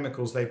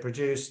chemicals they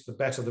produce, the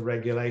better the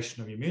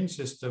regulation of your immune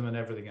system and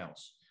everything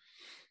else.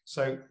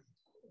 So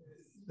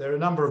there are a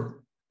number of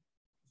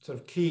sort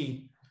of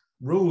key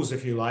rules,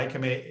 if you like. I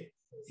mean,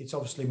 it's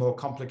obviously more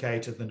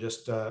complicated than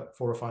just 4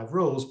 or 5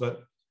 rules,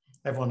 but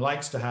everyone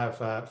likes to have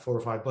 4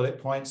 or 5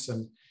 bullet points.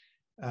 And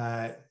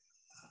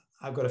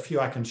I've got a few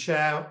I can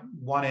share.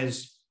 One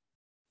is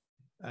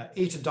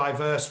eat a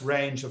diverse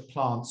range of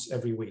plants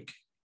every week.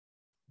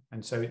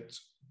 And so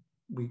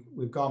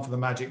we've gone for the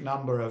magic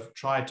number of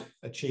try to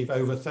achieve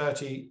over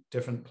 30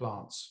 different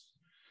plants,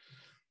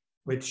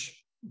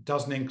 which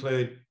doesn't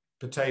include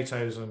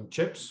potatoes and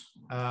chips,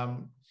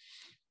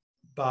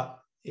 but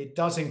it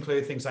does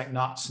include things like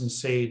nuts and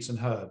seeds and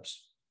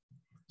herbs.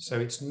 So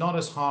it's not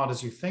as hard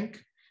as you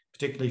think,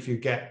 particularly if you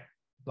get,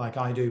 like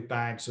I do,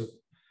 bags of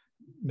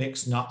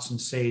mixed nuts and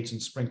seeds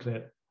and sprinkle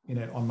it,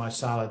 on my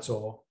salads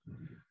or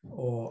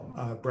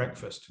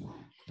breakfast.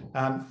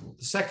 The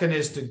second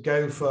is to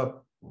go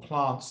for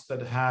plants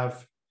that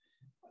have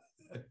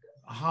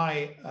a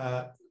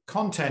high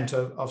content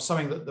of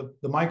something that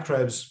the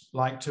microbes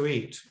like to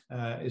eat,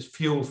 is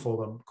fuel for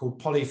them,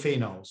 called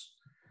polyphenols.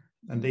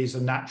 And these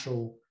are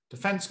natural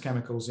defense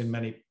chemicals in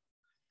many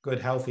good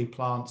healthy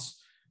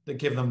plants that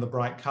give them the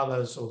bright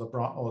colors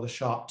or the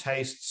sharp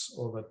tastes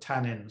or the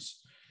tannins.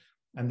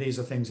 And these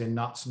are things in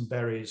nuts and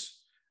berries.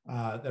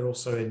 They're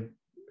also in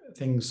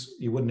things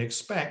you wouldn't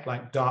expect,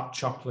 like dark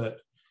chocolate,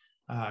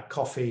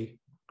 coffee,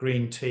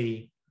 green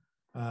tea,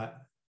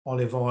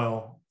 olive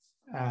oil,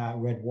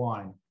 red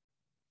wine.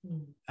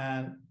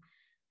 And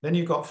then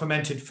you've got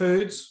fermented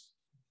foods,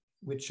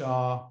 which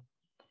are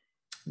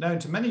known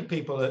to many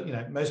people.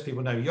 Most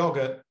people know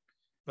yogurt,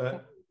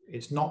 but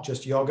it's not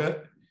just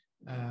yogurt.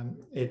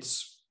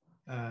 It's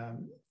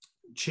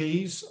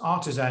cheese,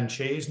 artisan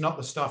cheese, not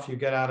the stuff you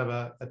get out of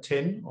a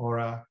tin or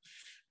a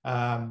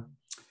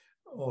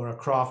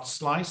craft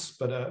slice,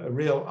 but a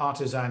real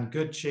artisan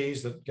good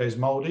cheese that goes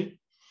moldy.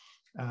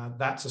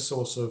 That's a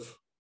source of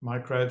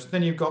microbes.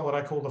 Then you've got what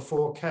I call the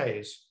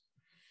 4Ks,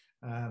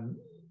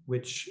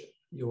 which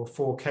your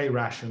 4K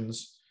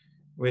rations,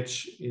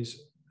 which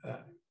is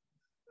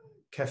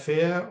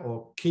kefir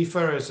or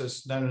kefir, as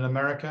it's known in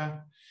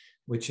America,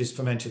 which is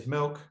fermented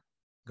milk.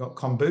 You've got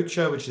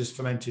kombucha, which is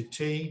fermented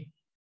tea.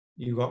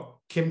 You've got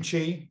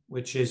kimchi,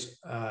 which is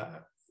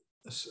a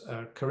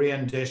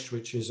Korean dish,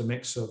 which is a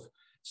mix of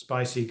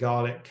spicy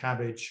garlic,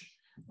 cabbage,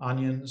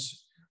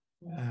 onions,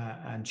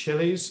 and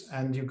chilies.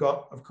 And you've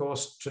got, of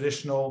course,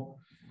 traditional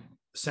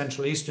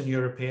Central Eastern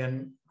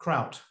European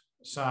kraut,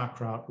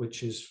 sauerkraut,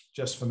 which is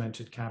just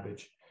fermented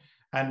cabbage.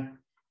 And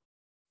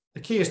the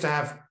key is to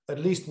have at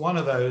least one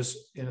of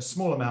those in a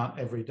small amount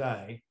every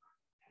day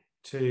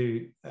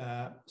to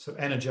sort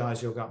of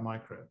energize your gut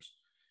microbes.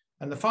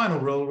 And the final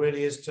rule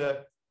really is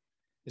to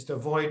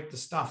avoid the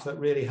stuff that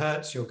really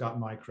hurts your gut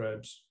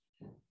microbes.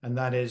 And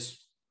that is,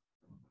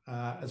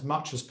 as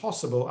much as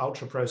possible,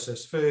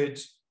 ultra-processed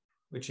foods,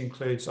 which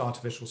includes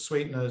artificial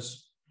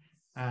sweeteners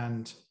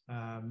and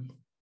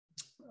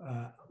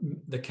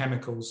the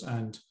chemicals.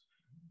 And,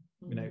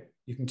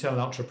 you can tell an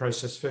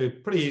ultra-processed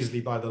food pretty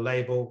easily by the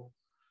label.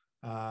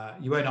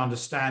 You won't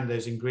understand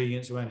those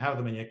ingredients. You won't have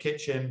them in your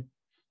kitchen.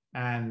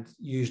 And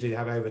usually they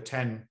have over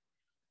 10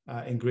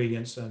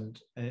 ingredients, and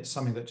it's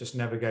something that just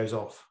never goes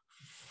off.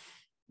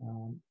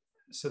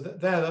 So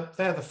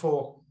they're the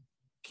 4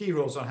 key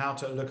rules on how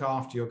to look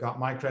after your gut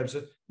microbes.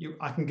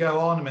 I can go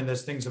on. I mean,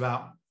 there's things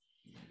about,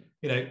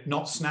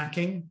 not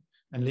snacking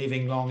and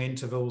leaving long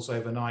intervals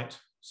overnight,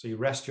 so you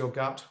rest your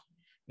gut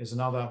is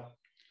another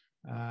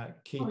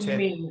key Oh, you tip.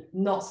 mean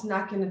not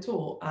snacking at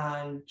all,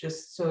 and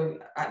just so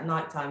at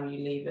nighttime you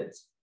leave it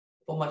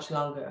for much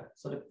longer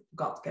so the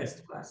gut gets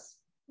to rest?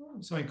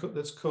 Something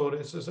that's called,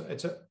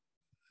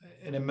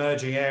 an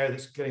emerging area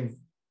that's getting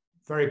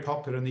very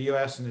popular in the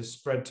US and is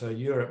spread to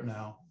Europe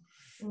now.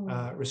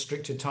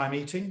 Restricted time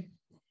eating.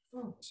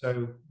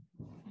 So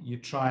you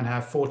try and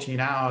have 14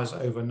 hours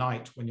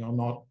overnight when you're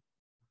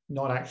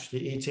not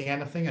actually eating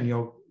anything, and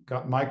your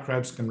gut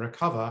microbes can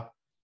recover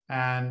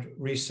and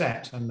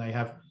reset. And they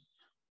have,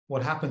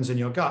 what happens in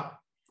your gut,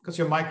 because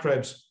your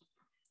microbes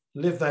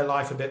live their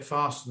life a bit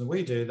faster than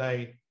we do.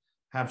 They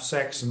have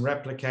sex and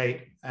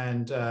replicate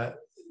and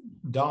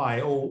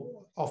die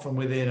all often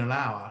within an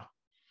hour.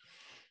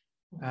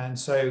 And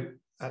so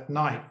at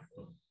night,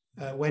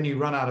 when you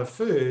run out of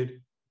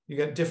food, you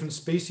get different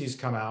species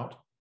come out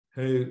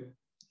who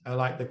are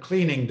like the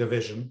cleaning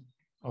division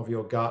of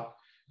your gut,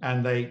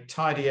 and they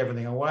tidy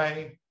everything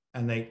away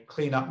and they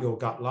clean up your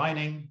gut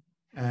lining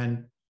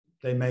and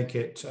they make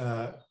it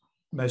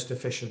most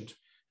efficient.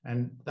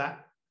 And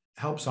that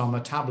helps our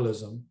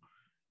metabolism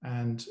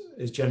and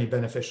is generally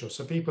beneficial.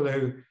 So people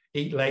who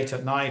eat late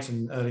at night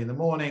and early in the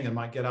morning and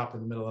might get up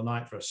in the middle of the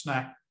night for a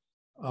snack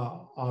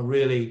are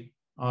really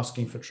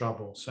asking for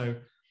trouble. So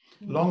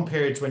long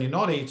periods when you're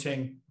not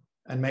eating,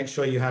 and make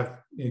sure you have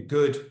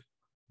good,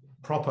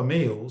 proper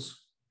meals,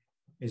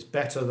 is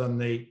better than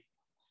the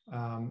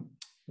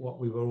what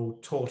we were all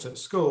taught at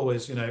school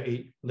is,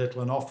 eat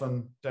little and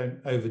often, don't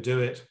overdo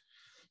it,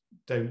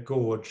 don't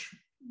gorge.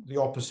 The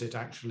opposite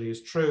actually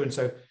is true. And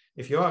so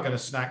if you are going to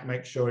snack,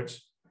 make sure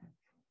it's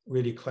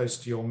really close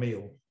to your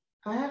meal.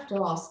 I have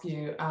to ask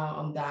you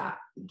on that.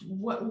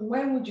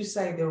 When would you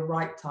say the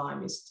right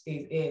time is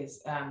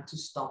to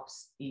stop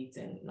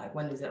eating? Like,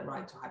 when is it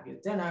right to have your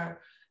dinner,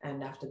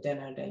 and after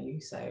dinner, then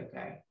you say,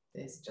 okay,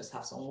 let's just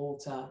have some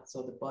water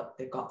so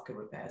the gut can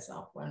repair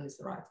itself? When is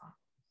the right time?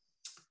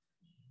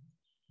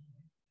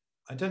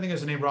 I don't think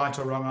there's any right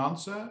or wrong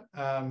answer.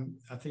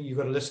 I think you've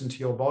got to listen to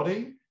your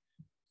body.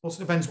 Also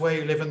depends where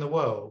you live in the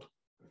world.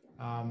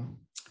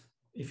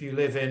 If you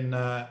live in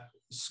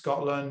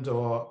Scotland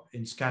or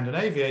in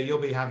Scandinavia, you'll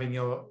be having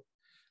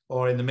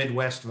or in the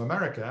Midwest of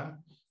America,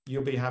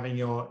 you'll be having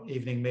your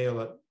evening meal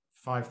at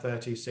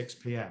 5:30, 6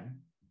 p.m.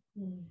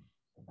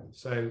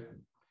 So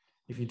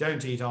if you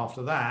don't eat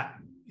after that,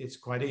 it's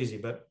quite easy.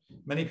 But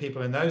many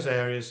people in those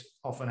areas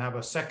often have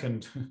a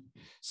second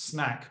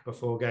snack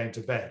before going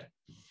to bed.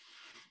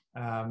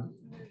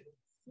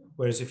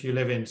 Whereas if you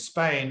live in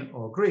Spain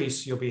or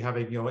Greece, you'll be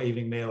having your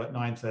evening meal at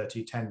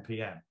 9:30, 10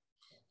 p.m.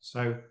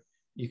 So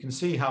you can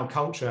see how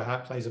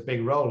culture plays a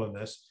big role in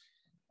this.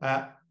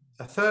 About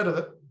a third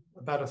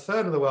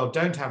of the world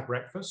don't have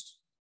breakfast,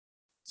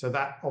 so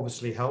that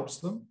obviously helps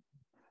them.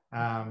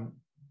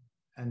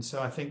 And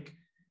so I think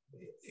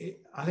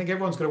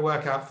everyone's got to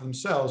work out for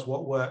themselves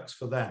what works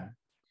for them.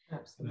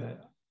 Absolutely.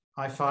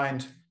 I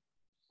find,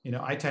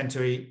 I tend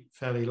to eat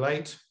fairly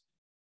late.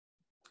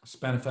 I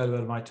spend a fair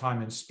bit of my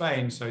time in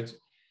Spain, so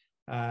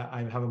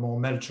I have a more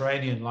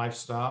Mediterranean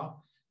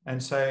lifestyle.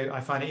 And so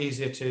I find it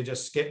easier to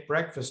just skip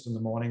breakfast in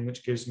the morning,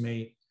 which gives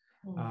me,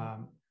 2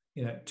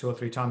 or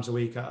 3 times a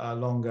week, a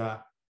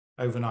longer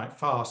overnight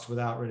fast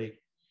without really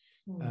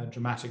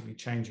dramatically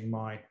changing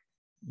my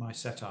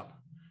setup.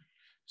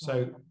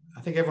 So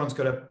I think everyone's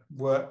got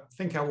to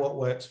think out what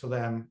works for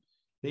them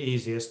the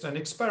easiest and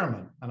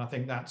experiment. And I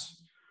think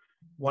that's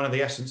one of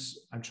the essence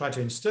I'm trying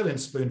to instill in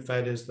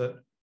Spoon-Fed, is that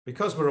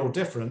because we're all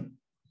different,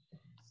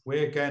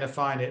 we're going to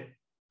find it.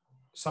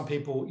 Some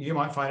people, you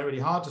might find it really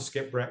hard to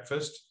skip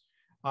breakfast.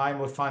 I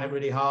would find it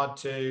really hard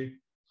to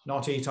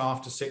not eat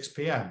after 6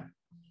 p.m.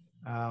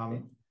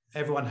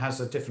 Everyone has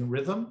a different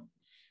rhythm,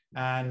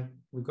 and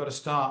we've got to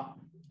start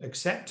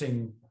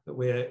accepting that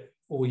we're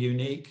all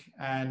unique.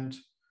 And,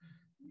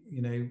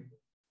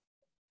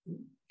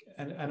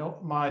 and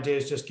my idea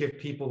is just give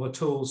people the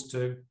tools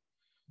to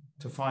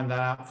find that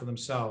out for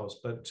themselves.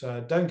 But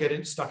don't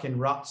get stuck in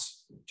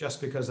ruts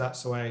just because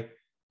that's the way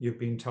you've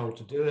been told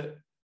to do it.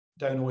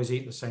 Don't always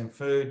eat the same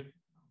food.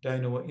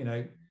 Don't,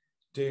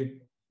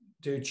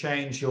 do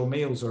change your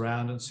meals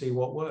around and see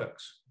what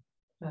works.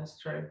 That's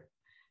true.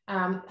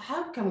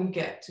 How can we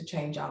get to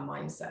change our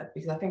mindset?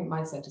 Because I think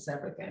mindset is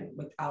everything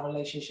with our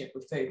relationship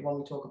with food. When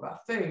we talk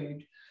about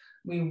food,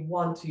 we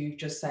want to, you've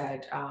just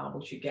said,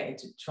 we should get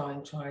into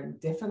trying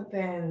different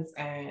things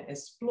and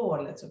explore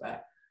a little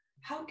bit.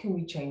 How can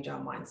we change our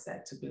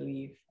mindset to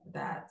believe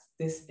that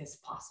this is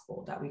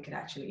possible, that we can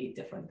actually eat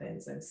different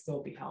things and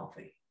still be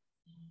healthy?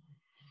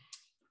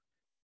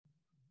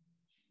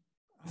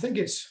 I think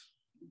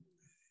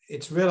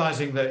it's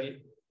realizing that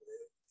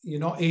you're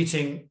not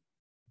eating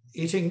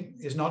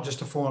is not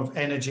just a form of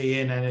energy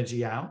in,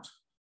 energy out,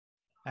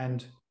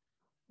 and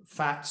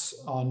fats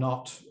are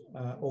not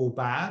all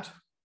bad,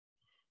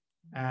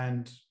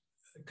 and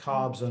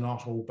carbs are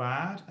not all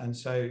bad. And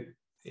so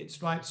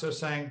it's like sort of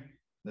saying,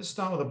 let's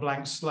start with a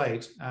blank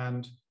slate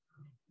and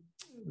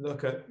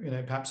look at,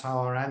 perhaps how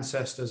our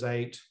ancestors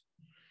ate,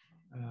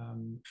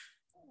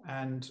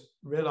 and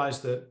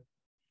realize that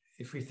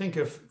if we think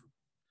of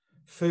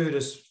food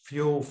as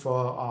fuel for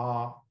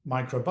our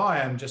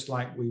microbiome, just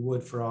like we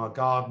would for our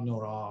garden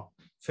or our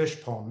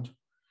fish pond,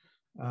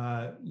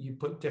 you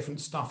put different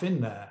stuff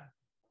in there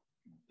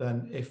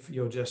than if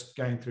you're just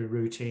going through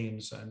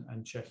routines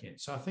and checking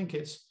it. So I think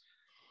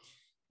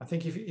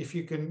if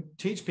you can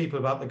teach people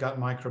about the gut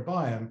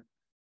microbiome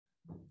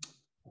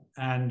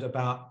and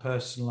about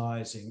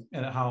personalizing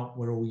and how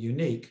we're all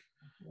unique,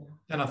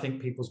 then I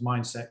think people's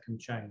mindset can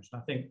change.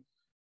 And I think,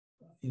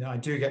 I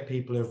do get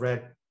people who've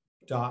read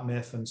Dark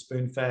Myth and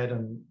Spoon Fed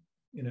and,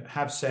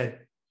 have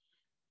said,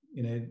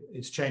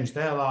 it's changed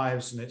their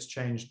lives and it's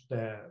changed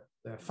their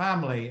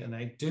family, and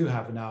they do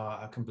have now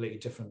a completely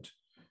different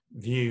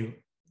view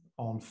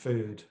on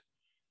food,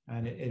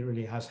 and it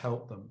really has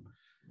helped them.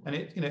 And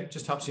it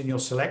just helps in your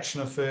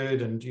selection of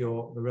food, and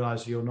you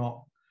realize you're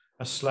not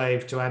a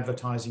slave to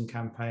advertising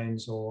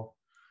campaigns or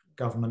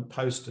government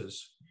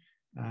posters,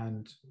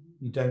 and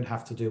you don't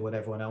have to do what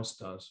everyone else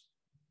does.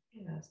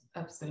 Yes,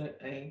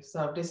 absolutely.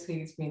 So this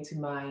leads me to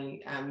my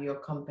your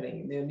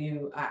company, the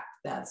new app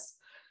that's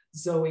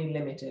Zoe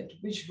Limited,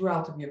 which grew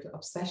out of your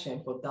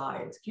obsession for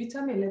diet. Can you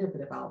tell me a little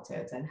bit about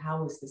it, and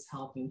how is this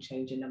helping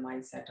changing the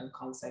mindset and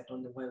concept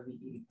on the way we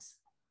eat?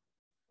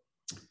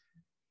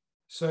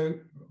 So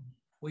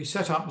we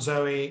set up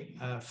Zoe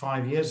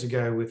 5 years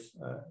ago with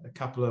a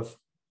couple of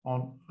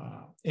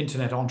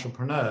internet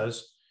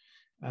entrepreneurs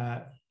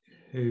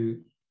who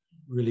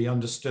really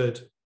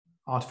understood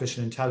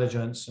artificial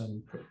intelligence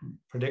and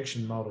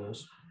prediction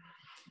models.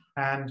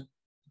 And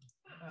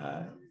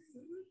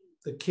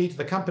the key to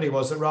the company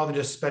was that rather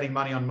than just spending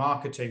money on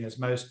marketing, as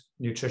most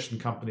nutrition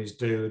companies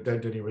do,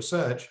 don't do any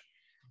research,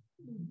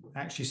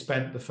 actually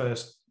spent the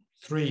first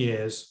 3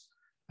 years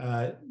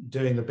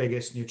doing the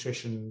biggest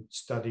nutrition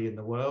study in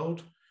the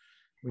world.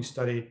 We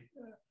studied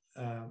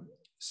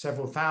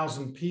several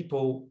thousand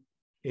people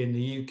in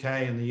the UK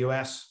and the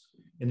US.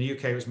 In the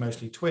UK, it was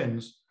mostly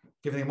twins,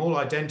 giving them all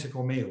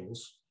identical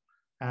meals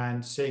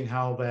and seeing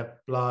how their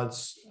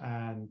bloods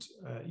and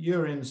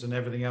urines and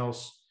everything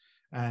else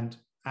and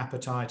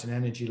appetite and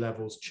energy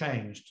levels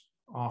changed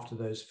after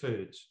those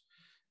foods.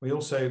 We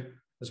also,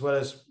 as well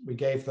as we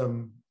gave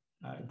them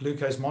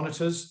glucose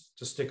monitors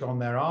to stick on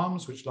their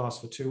arms, which last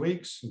for 2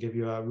 weeks and give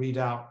you a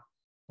readout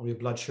of your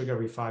blood sugar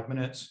every 5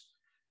 minutes.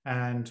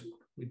 And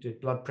we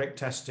did blood prick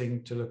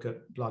testing to look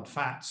at blood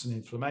fats and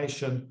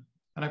inflammation.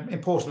 And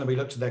importantly, we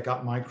looked at their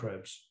gut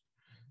microbes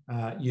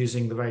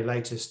using the very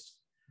latest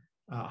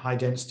high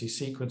density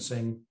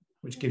sequencing,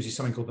 which gives you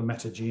something called the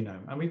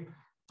metagenome. And we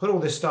put all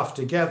this stuff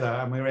together,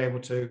 and we were able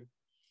to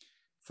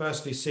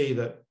firstly see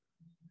that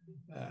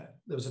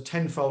there was a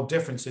 10-fold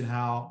difference in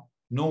how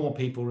normal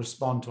people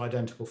respond to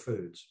identical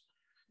foods.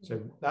 So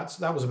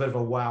that was a bit of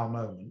a wow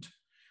moment.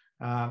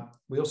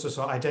 We also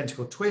saw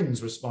identical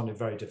twins responded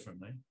very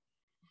differently,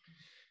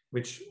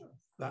 which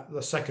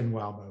the second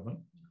wow moment.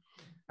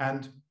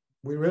 And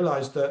we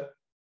realized that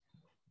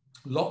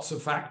lots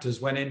of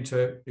factors went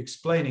into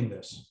explaining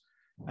this.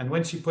 And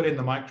once you put in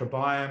the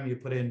microbiome, you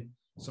put in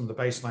some of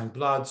the baseline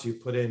bloods, you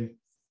put in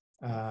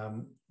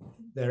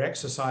their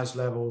exercise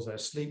levels, their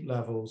sleep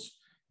levels,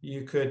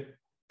 you could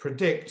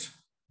predict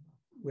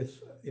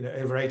with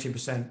over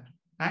 80%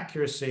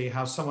 accuracy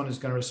how someone is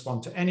going to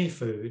respond to any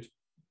food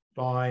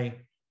by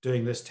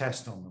doing this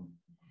test on them.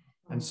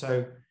 And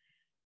so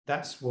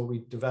that's where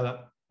we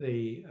developed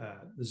the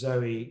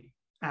Zoe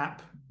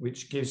app,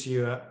 which gives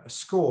you a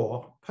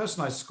score,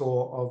 personalized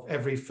score of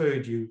every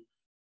food you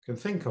can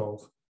think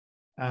of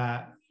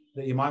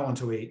that you might want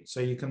to eat. So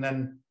you can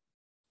then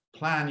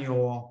plan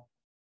your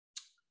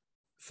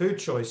food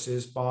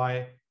choices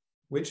by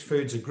which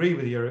foods agree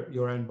with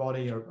your own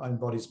body, your own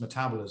body's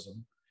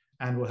metabolism,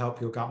 and will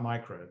help your gut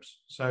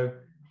microbes. So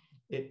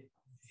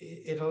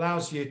it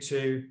allows you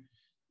to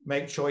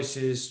make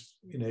choices,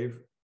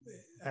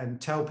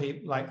 and tell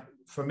people, like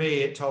for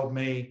me, it told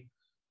me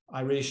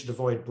I really should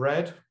avoid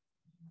bread,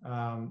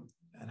 and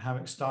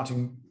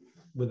starting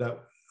with a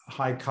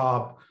high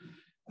carb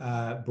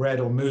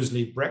bread or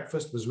muesli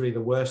breakfast was really the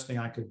worst thing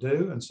I could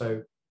do. And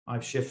so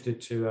I've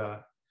shifted to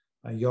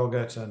a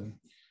yogurt and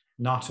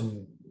nut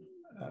and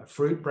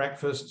fruit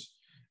breakfast.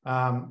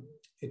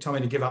 It told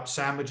me to give up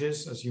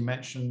sandwiches, as you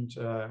mentioned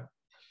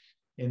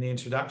in the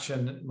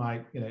introduction.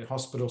 My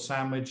hospital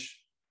sandwich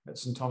at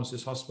St.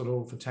 Thomas's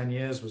Hospital for 10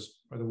 years was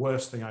the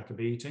worst thing I could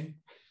be eating,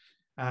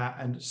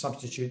 and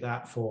substitute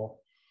that for,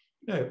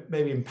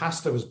 maybe even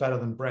pasta was better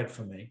than bread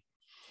for me.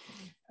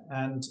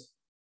 And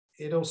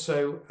it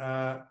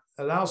also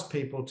allows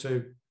people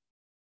to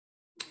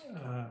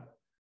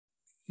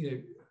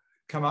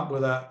come up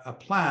with a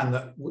plan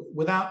that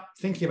without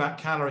thinking about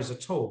calories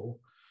at all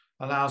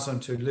allows them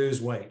to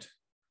lose weight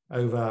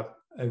over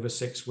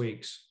 6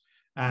 weeks.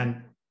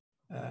 And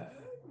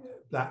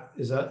that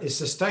is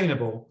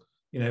sustainable,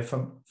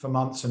 for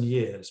months and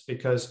years,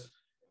 because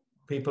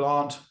people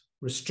aren't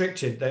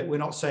restricted. We're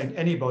not saying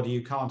anybody,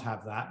 you can't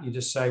have that. You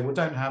just say, well,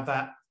 don't have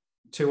that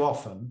too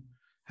often.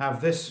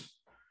 Have this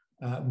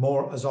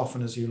more as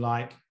often as you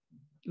like.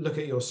 Look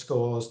at your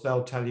scores.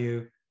 They'll tell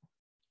you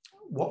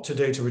what to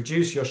do to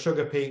reduce your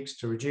sugar peaks,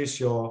 to reduce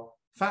your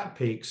fat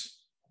peaks,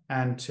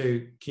 and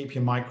to keep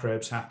your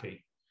microbes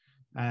happy.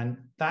 And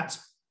that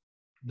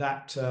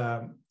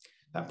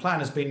plan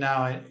has been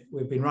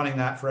we've been running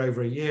that for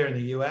over a year in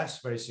the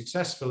US very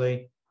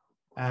successfully.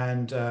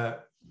 And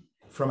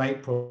from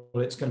April,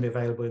 it's going to be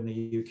available in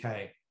the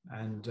UK.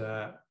 And,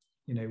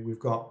 we've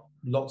got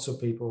lots of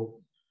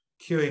people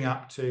queuing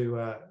up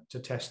to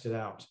test it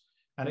out.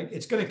 And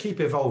it's going to keep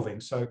evolving.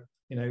 So,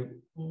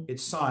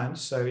 it's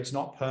science, so it's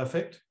not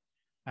perfect.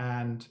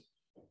 And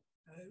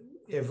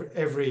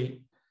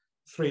every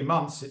 3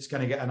 months, it's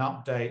going to get an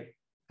update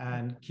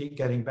and keep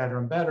getting better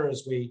and better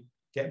as we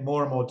get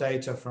more and more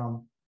data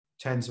from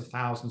tens of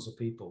thousands of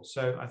people.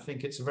 So I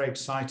think it's a very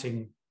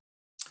exciting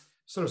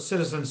sort of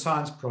citizen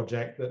science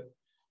project that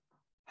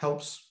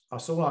helps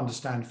us all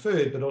understand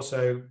food, but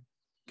also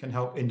can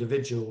help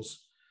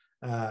individuals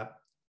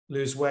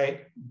lose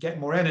weight, get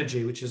more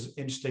energy, which is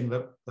interesting.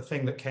 The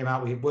thing that came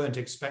out we weren't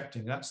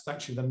expecting. That's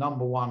actually the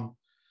number one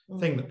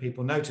thing that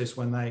people notice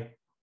when they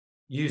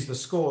use the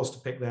scores to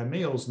pick their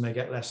meals, and they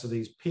get less of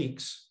these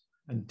peaks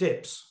and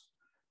dips.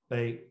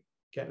 They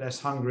get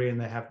less hungry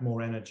and they have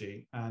more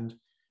energy. And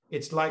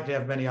it's likely to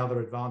have many other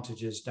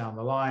advantages down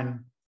the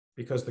line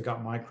because the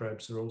gut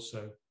microbes are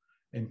also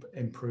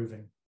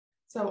improving.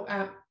 So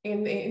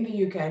in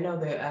the UK, I know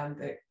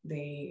the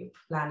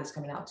plan is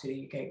coming out to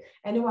the UK.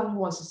 Anyone who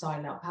wants to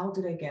sign up, how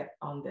do they get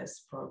on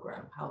this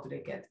program? How do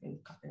they get in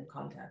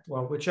contact?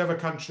 Well, whichever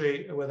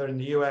country, whether in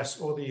the US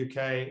or the UK,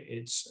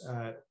 it's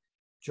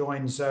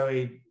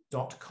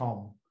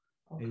joinzoe.com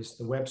is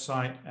the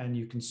website, and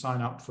you can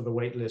sign up for the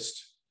wait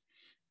list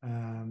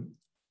in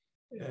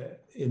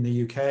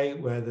the UK,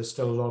 where there's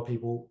still a lot of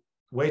people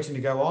waiting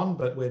to go on,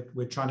 but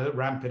we're trying to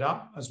ramp it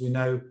up as we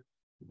know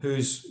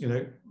who's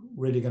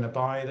really going to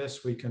buy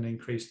this. We can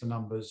increase the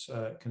numbers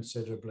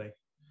considerably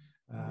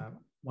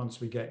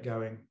once we get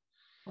going.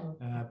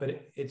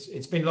 But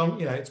it's been long.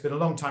 It's been a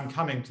long time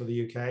coming to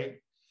the UK.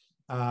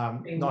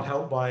 Not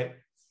helped by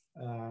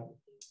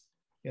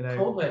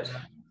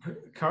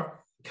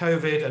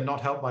COVID, and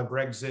not helped by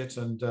Brexit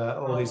and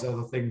all these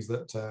other things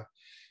that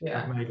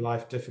have made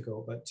life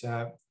difficult. But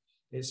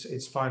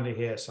it's finally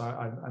here, so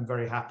I'm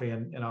very happy,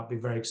 and I'll be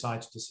very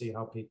excited to see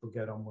how people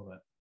get on with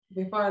it.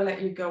 Before I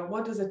let you go,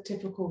 what does a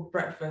typical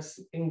breakfast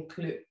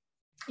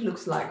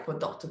looks like for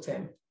Dr.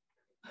 Tim?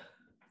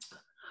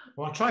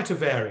 Well, I try to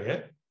vary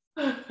it,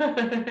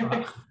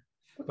 but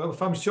if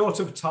I'm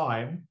short of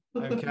time,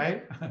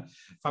 okay,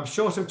 if I'm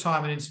short of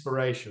time and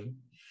inspiration,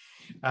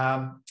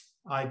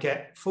 I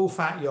get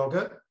full-fat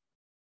yogurt,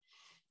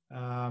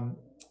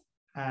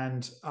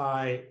 and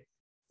I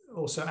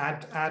also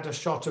add a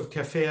shot of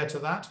kefir to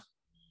that.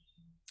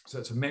 So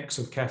it's a mix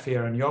of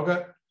kefir and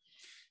yogurt,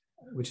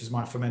 which is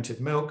my fermented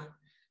milk.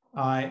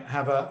 I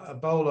have a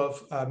bowl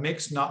of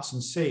mixed nuts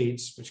and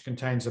seeds, which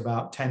contains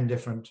about 10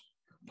 different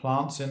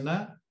plants in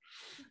there.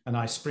 And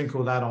I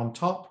sprinkle that on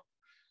top.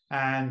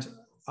 And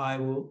I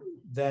will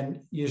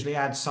then usually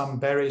add some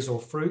berries or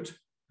fruit,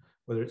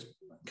 whether it's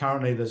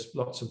currently there's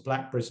lots of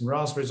blackberries and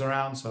raspberries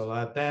around, so I'll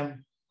add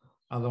them.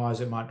 Otherwise,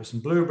 it might be some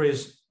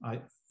blueberries.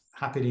 I'm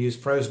happy to use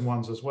frozen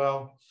ones as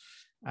well.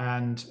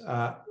 And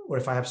or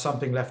if I have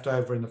something left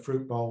over in the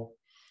fruit bowl,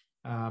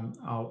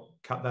 I'll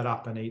cut that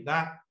up and eat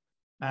that.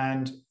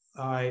 And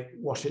I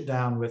wash it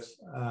down with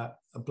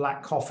a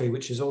black coffee,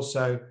 which is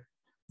also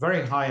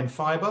very high in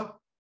fiber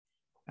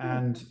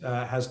and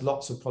has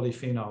lots of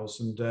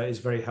polyphenols and is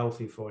very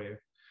healthy for you.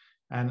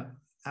 And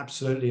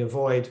absolutely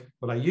avoid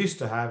what I used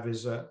to have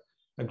is a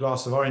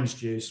glass of orange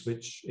juice,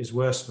 which is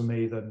worse for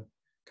me than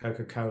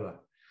Coca-Cola.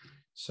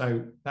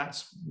 So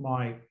that's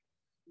my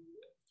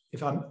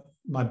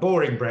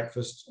boring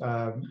breakfast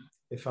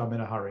if I'm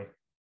in a hurry.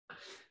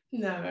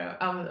 No,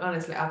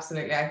 honestly,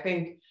 absolutely. I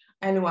think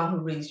anyone who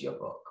reads your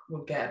book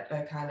will get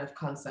a kind of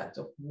concept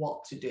of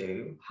what to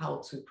do,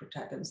 how to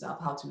protect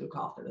themselves, how to look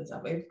after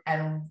themselves.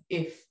 And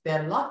if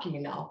they're lucky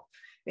enough,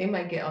 they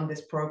might get on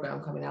this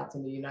program coming out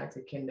in the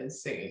United Kingdom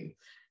soon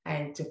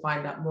and to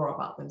find out more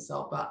about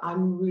themselves. But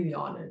I'm really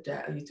honored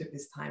that you took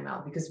this time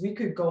out, because we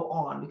could go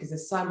on, because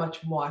there's so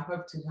much more. I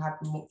hope to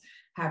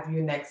have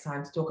you next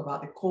time to talk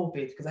about the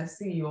COVID, because I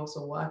see you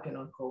also working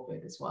on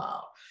COVID as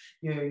well.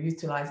 You're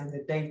utilizing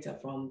the data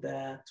from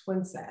the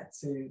twin set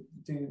to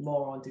do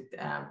more on the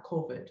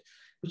COVID,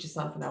 which is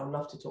something I would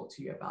love to talk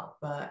to you about.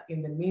 But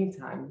in the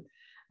meantime,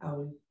 I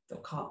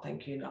can't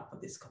thank you enough for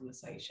this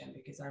conversation,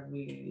 because I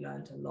really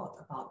learned a lot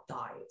about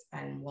diet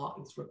and what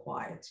is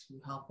required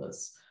to help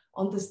us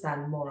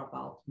understand more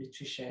about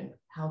nutrition,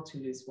 how to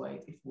lose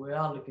weight, if we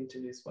are looking to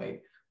lose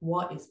weight,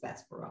 what is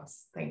best for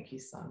us. Thank you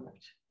so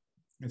much.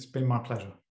 It's been my pleasure.